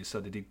 10 years,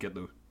 so they did get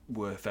the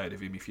worth out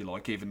of him, if you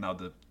like, even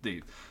though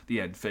the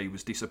end fee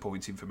was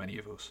disappointing for many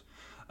of us.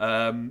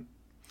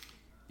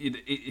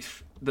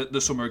 If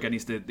the summer again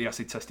is the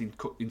acid testing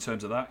in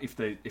terms of that. If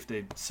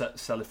they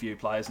sell a few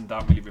players and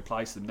don't really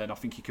replace them, then I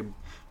think you can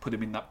put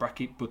them in that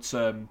bracket. But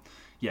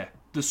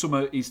the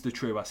summer is the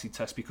true acid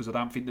test, because I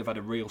don't think they've had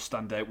a real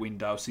standout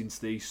window since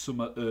the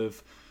summer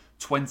of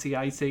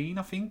 2018,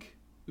 I think.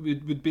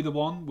 Would be the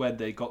one where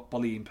they got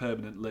Bolly in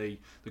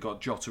permanently, they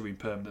got Jota in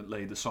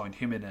permanently, they signed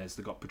Jimenez,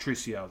 they got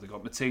Patricio, they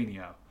got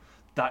Moutinho.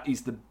 that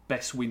is the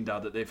best window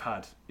that they've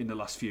had in the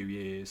last few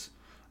years,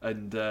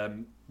 and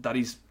that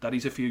is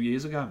a few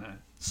years ago now.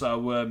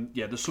 So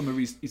the summer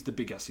is the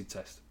big acid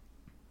test.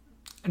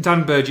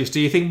 Dan Burgess, do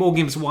you think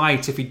Morgan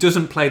Gibbs-White, if he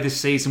doesn't play this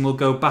season, will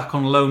go back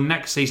on loan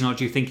next season, or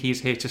do you think he's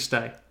here to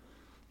stay?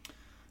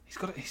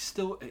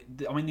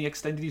 They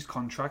extended his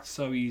contract,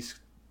 so he's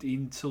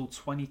until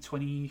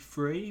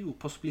 2023 or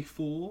possibly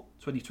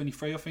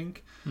 2023, I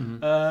think.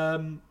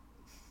 Mm-hmm.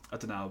 I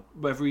don't know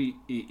whether he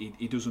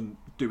doesn't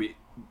do it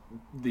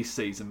this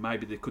season.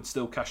 Maybe they could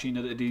still cash in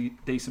at a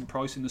decent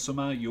price in the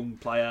summer. Young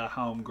player,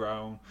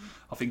 homegrown.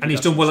 I think, and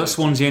he's done well at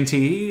Swansea, and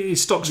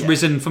his stock's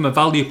risen from a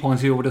value point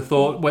of view. I would have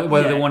thought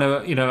whether they want to,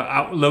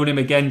 outloan him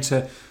again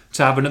to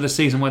have another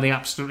season where he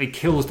absolutely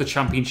kills the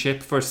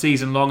Championship for a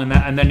season long,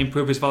 and then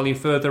improve his value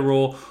further,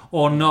 or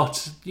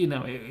not.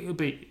 It'll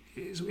be.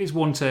 It's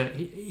one to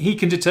he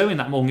can determine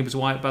that Morgan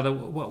Gibbs-White by the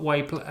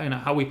way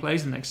how he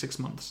plays in the next 6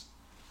 months.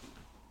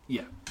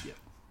 Yeah,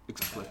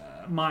 exactly.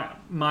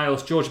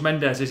 Miles, George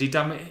Mendes,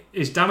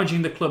 is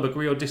damaging the club?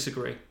 Agree or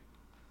disagree?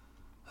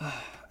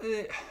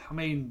 The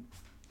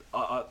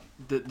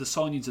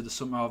signings of the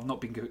summer, I've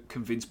not been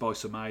convinced by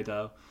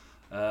Semedo.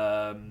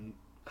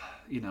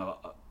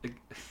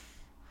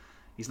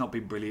 He's not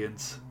been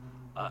brilliant.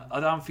 I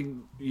don't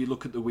think you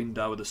look at the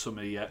window of the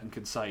summer yet and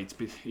can say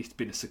it's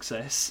been a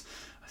success.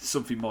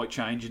 Something might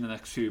change in the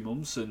next few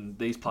months, and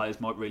these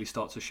players might really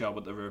start to show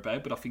what they're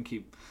about. But I think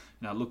it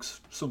looks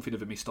something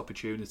of a missed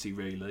opportunity,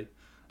 really.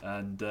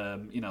 And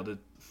I'm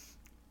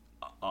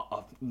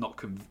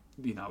not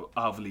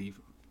overly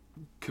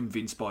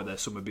convinced by their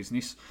summer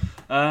business.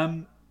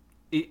 I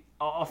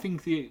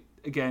think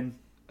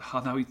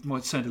I know it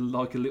might sound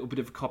like a little bit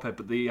of a cop-out,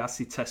 but the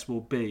acid test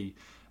will be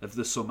of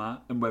the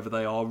summer and whether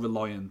they are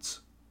reliant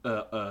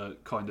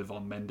kind of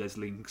on Mendes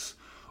links,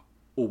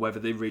 or whether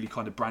they really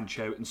kind of branch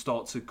out and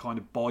start to kind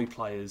of buy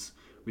players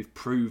with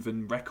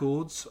proven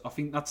records. I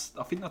think that's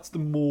the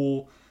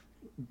more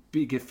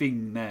bigger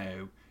thing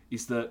now,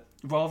 is that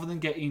rather than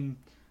getting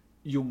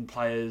young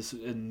players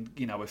and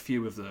a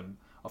few of them,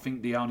 I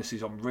think the onus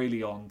is on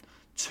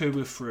 2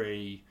 or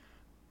 3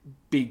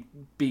 big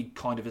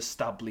kind of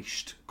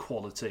established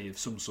quality of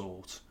some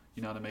sort.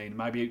 You know what I mean?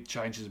 Maybe it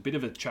changes a bit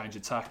of a change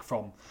attack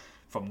from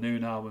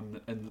Nuno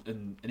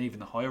and even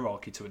the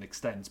hierarchy to an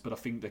extent. But I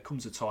think there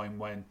comes a time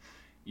when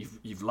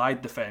you've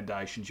laid the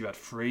foundations. You had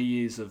 3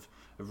 years of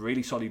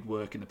really solid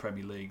work in the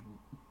Premier League.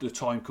 The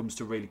time comes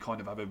to really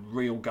kind of have a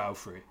real go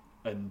for it,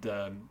 and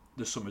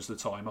the summer's the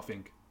time, I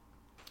think.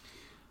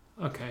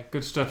 Okay,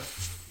 good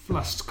stuff.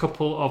 Last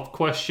couple of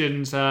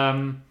questions.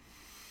 Oh,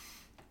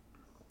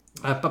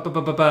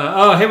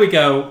 here we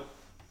go.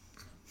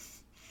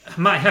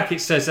 Matt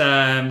Hackett says,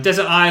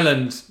 Desert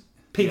Island,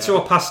 pizza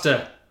or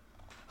pasta?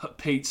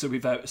 Pizza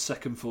without a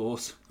second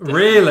thought.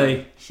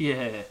 Really?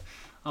 Yeah.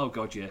 Oh,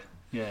 God, yeah.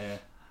 Yeah.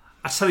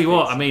 I tell you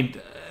what,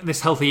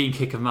 this healthy eating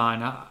kick of mine,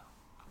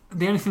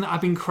 the only thing that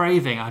I've been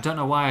craving, I don't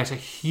know why, is a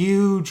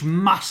huge,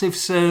 massive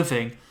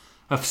serving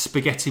of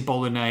spaghetti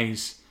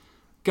bolognese.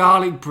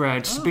 Garlic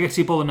bread,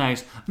 spaghetti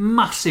bolognese,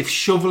 massive,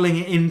 shoveling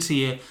it into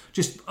you.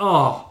 Just,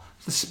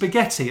 the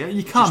spaghetti.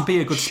 You can't just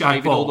be a good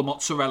shaving all the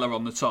mozzarella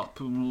on the top.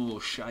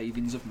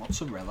 Shavings of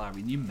mozzarella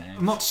in your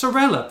mouth.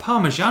 Mozzarella,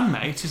 Parmesan,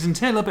 mate.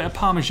 Isn't it a little bit of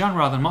Parmesan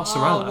rather than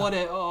mozzarella? I've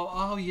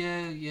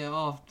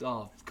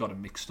got it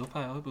mixed up,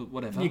 but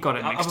whatever. You got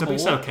it mixed up.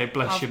 It's okay,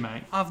 bless you,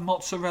 mate. Have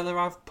mozzarella,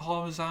 have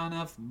Parmesan,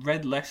 have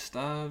Red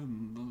Leicester,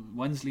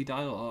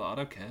 Wensleydale. I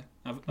don't care.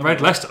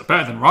 Red Leicester,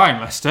 better than Ryan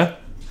Leicester.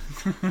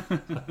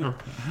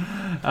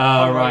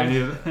 Right.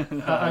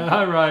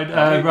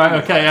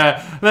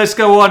 Okay. Let's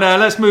go on.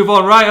 Let's move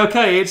on. Right.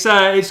 Okay.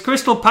 It's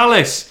Crystal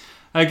Palace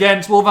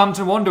against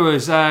Wolverhampton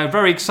Wanderers.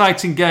 Very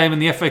exciting game in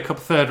the FA Cup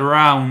third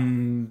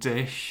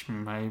round-ish,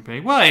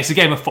 maybe. Well, it's a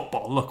game of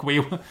football. Look,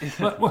 we're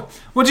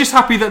just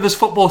happy that there's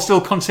football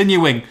still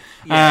continuing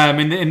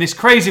in this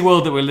crazy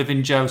world that we live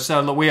in, Joe. So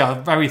look, we are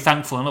very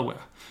thankful, and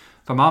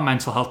from our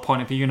mental health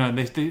point of view,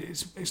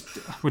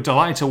 we're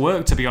delighted to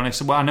work, to be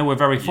honest. I know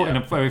we're in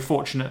a very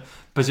fortunate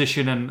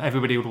position, and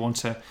everybody would want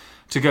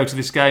to go to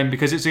this game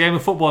because it's a game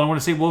of football and I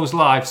want to see Wolves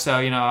live. So,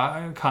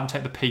 I can't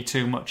take the P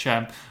too much.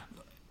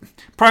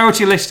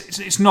 Priority list,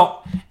 it's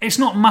not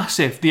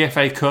massive, the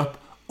FA Cup.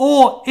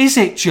 Or is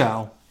it,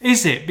 Joe?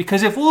 Is it?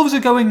 Because if Wolves are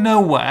going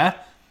nowhere,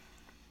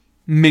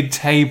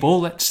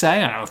 mid-table, let's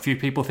say, I know a few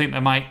people think they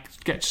might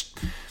get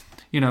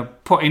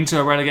put into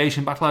a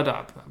relegation battle.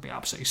 I'd be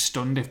absolutely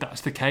stunned if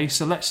that's the case.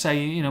 So let's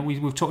say,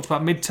 we've talked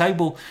about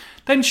mid-table.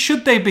 Then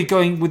should they be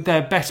going with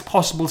their best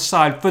possible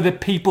side for the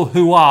people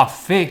who are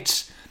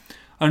fit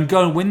and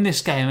go and win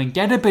this game and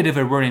get a bit of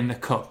a run in the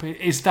cup?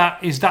 Is that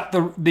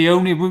the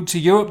only route to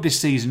Europe this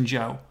season,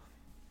 Joe?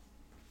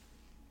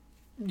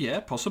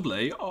 Yeah,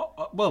 possibly.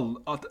 I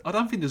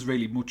don't think there's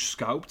really much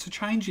scope to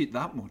change it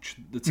that much.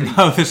 The team.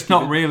 No, there's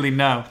not really,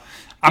 no.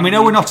 I mean,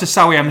 Owen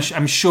Otasowie,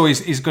 I'm sure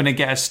is going to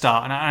get a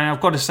start. And I've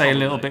got to say a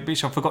little bit,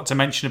 which I forgot to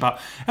mention about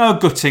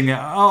gutting.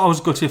 I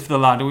was gutted for the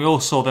lad. We all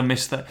saw the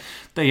miss that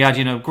he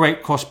had,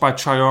 great cross by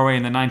Traore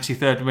in the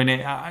 93rd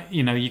minute.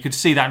 You could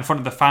see that in front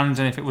of the fans.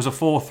 And if it was a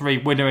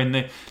 4-3 winner in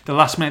the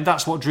last minute,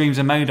 that's what dreams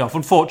are made of.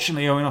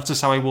 Unfortunately, Owen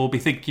Otasowie will be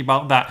thinking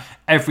about that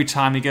every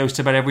time he goes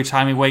to bed, every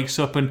time he wakes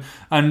up.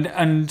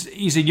 And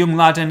he's a young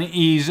lad and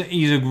he's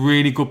a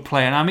really good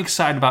player. And I'm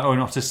excited about Owen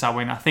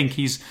Otasowie. And I think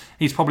he's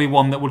probably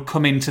one that would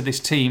come into this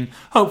team,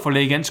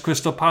 hopefully against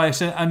Crystal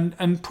Palace, and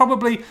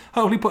hopefully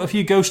put a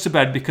few ghosts to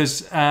bed,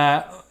 because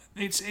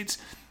it's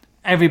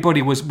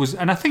everybody was,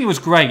 and I think it was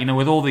great,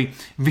 with all the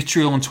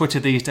vitriol on Twitter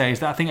these days,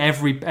 that I think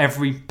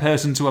every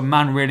person to a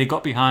man really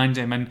got behind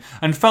him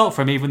and felt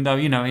for him, even though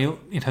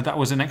that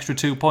was an extra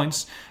 2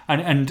 points,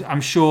 and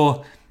I'm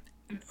sure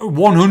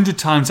 100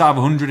 times out of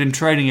 100 in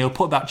training he'll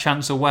put that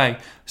chance away.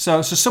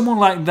 So someone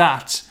like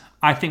that,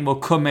 I think, will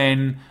come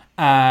in.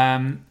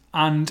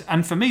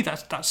 And for me,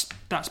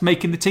 that's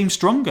making the team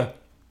stronger.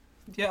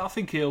 Yeah, I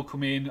think he'll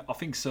come in. I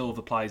think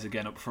Silva plays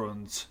again up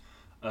front.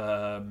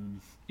 I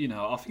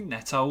think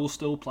Neto will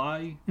still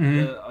play.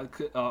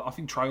 Mm-hmm. I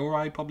think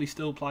Traore probably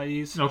still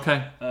plays.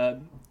 Okay.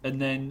 And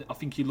then I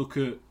think you look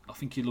at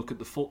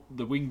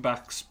the wing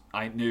backs.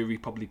 Nuri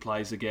probably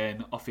plays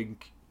again. I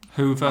think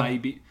Hoover,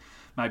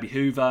 maybe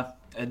Hoover,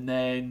 and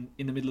then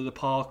in the middle of the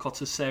park,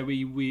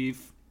 Otasowie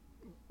with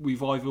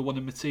either one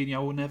of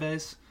Moutinho or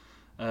Neves.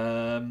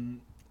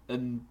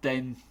 And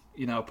then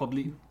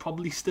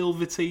probably still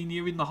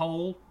Vitinha in the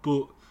hole,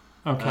 but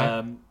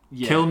okay.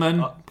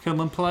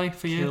 Kilman play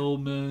for you.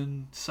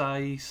 Kilman,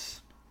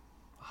 Saïss.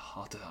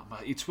 I don't know,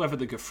 mate. It's whether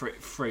they go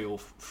three or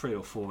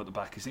four at the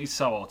back. It's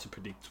so hard to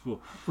predict. But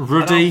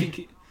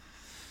Ruddy.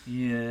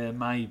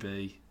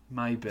 Maybe.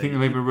 I think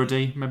maybe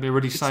a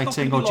Ruddy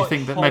sighting, or do you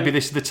think that maybe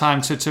this is the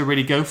time to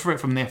really go for it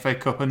from the FA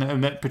Cup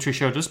and that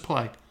Patricio does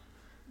play?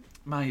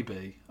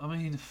 Maybe. I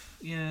mean,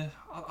 yeah.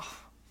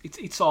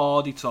 It's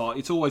hard. It's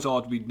always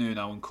hard with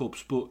Nuno and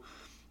Cups, but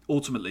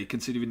ultimately,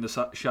 considering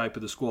the shape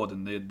of the squad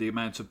and the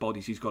amount of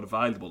bodies he's got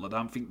available, I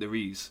don't think there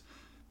is.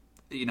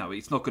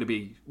 It's not going to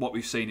be what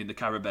we've seen in the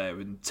Carabao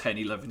and 10,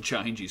 11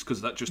 changes,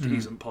 because that just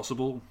isn't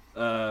possible.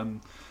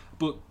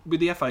 But with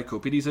the FA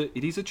Cup, it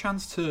is a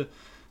chance to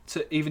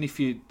even if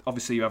you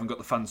haven't got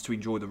the fans to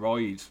enjoy the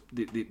ride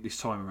this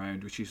time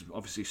around, which is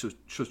obviously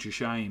such a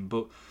shame,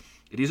 but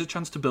it is a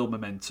chance to build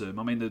momentum.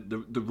 I mean,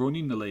 the run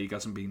in the league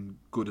hasn't been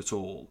good at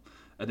all.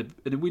 And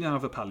a win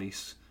over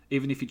Palace,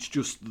 even if it's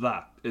just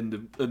that, and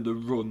the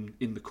run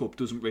in the cup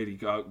doesn't really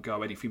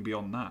go anything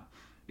beyond that,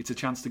 it's a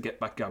chance to get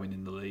back going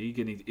in the league,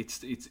 and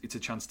it's a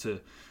chance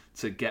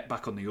to get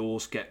back on the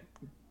horse, get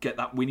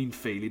that winning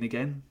feeling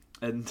again.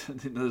 And I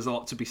think there's a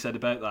lot to be said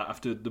about that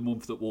after the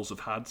month that Wolves have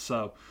had.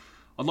 So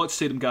I'd like to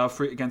see them go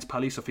for it against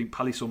Palace. I think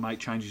Palace will make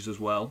changes as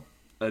well,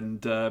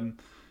 and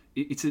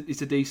it's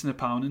a decent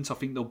opponent. I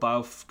think they'll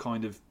both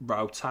kind of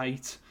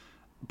rotate.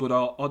 But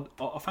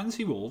I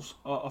fancy Wolves.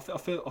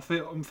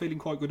 I'm feeling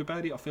quite good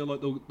about it. I feel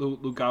like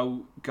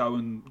they'll go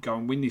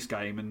and win this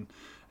game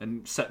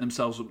and set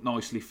themselves up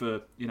nicely for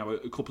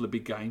a couple of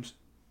big games.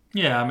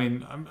 Yeah, I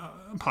mean,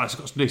 Palace have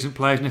got some decent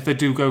players, and if they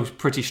do go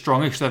pretty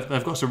strongish,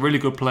 they've got some really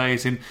good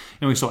players. In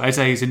we saw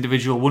Eze's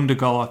individual wonder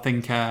goal. I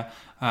think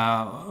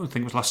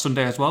it was last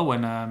Sunday as well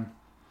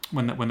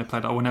when they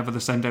played, or whenever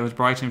the same day was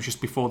Brighton. It was just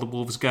before the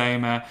Wolves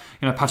game.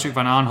 Patrick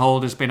Van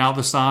Aanholt has been out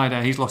the side.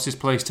 He's lost his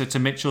place to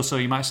Mitchell, so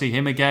you might see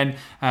him again.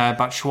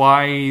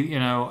 Batshuayi,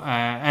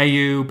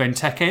 Ayew,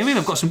 Benteke. I mean,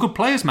 they've got some good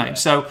players, mate.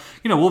 So,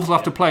 Wolves will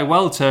have to play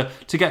well to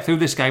get through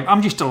this game.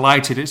 I'm just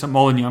delighted it's at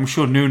Molineux. I'm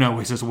sure Nuno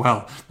is as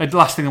well. The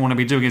last thing they want to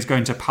be doing is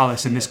going to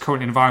Palace in this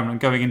current environment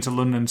and going into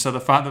London. So the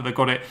fact that they've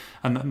got it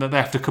and that they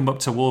have to come up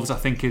to Wolves, I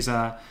think, is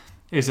a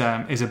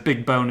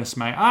big bonus,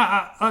 mate.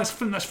 Let's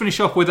finish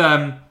off with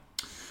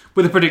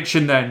a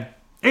prediction then.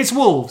 It's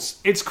Wolves.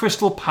 It's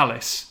Crystal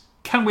Palace.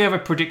 Can we have a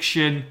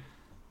prediction?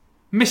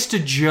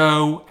 Mr.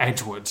 Joe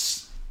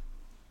Edwards.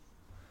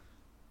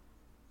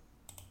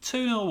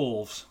 2-0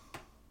 Wolves.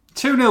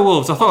 2-0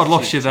 Wolves. I thought I'd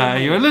lost you there.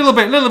 You're a little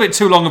bit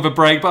too long of a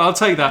break, but I'll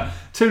take that.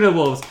 2-0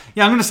 Wolves.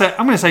 Yeah, I'm going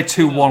to say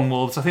 2-1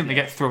 Wolves. I think they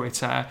get through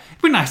it. It'd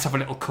be nice to have a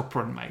little cup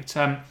run, mate.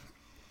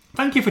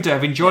 Thank you for today.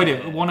 I've enjoyed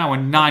it. 1 hour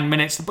and 9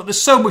 minutes, but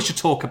there's so much to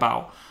talk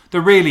about. There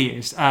really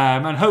is.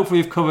 And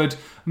hopefully we've covered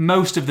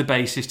most of the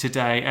bases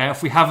today.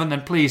 If we haven't,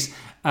 then please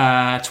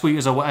tweet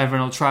us or whatever,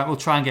 and we'll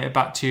try and get it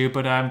back to you.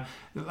 But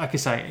like I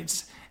say,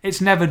 it's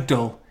never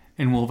dull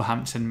in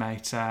Wolverhampton,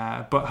 mate.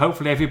 But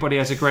hopefully everybody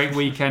has a great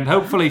weekend.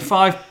 Hopefully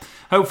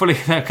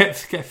they'll get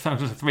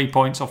 3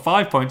 points or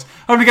 5 points.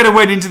 Hopefully get a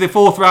win into the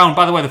fourth round.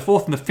 By the way, the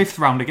fourth and the fifth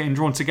round are getting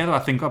drawn together,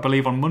 I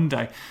believe, on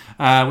Monday,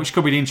 which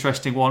could be an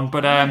interesting one.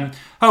 But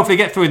hopefully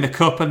get through in the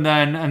cup, and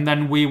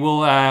then we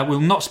will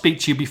not speak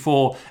to you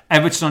before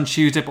Everton on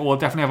Tuesday, but we'll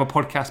definitely have a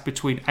podcast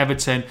between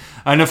Everton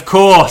and, of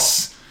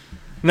course,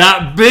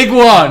 that big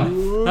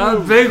one,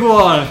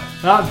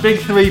 that big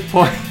 3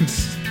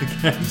 points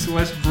against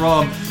West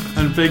Brom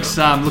and Big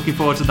Sam. Looking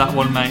forward to that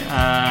one, mate.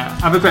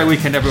 Have a great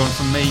weekend, everyone.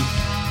 From me,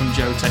 from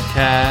Joe, take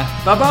care.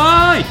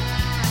 Bye-bye.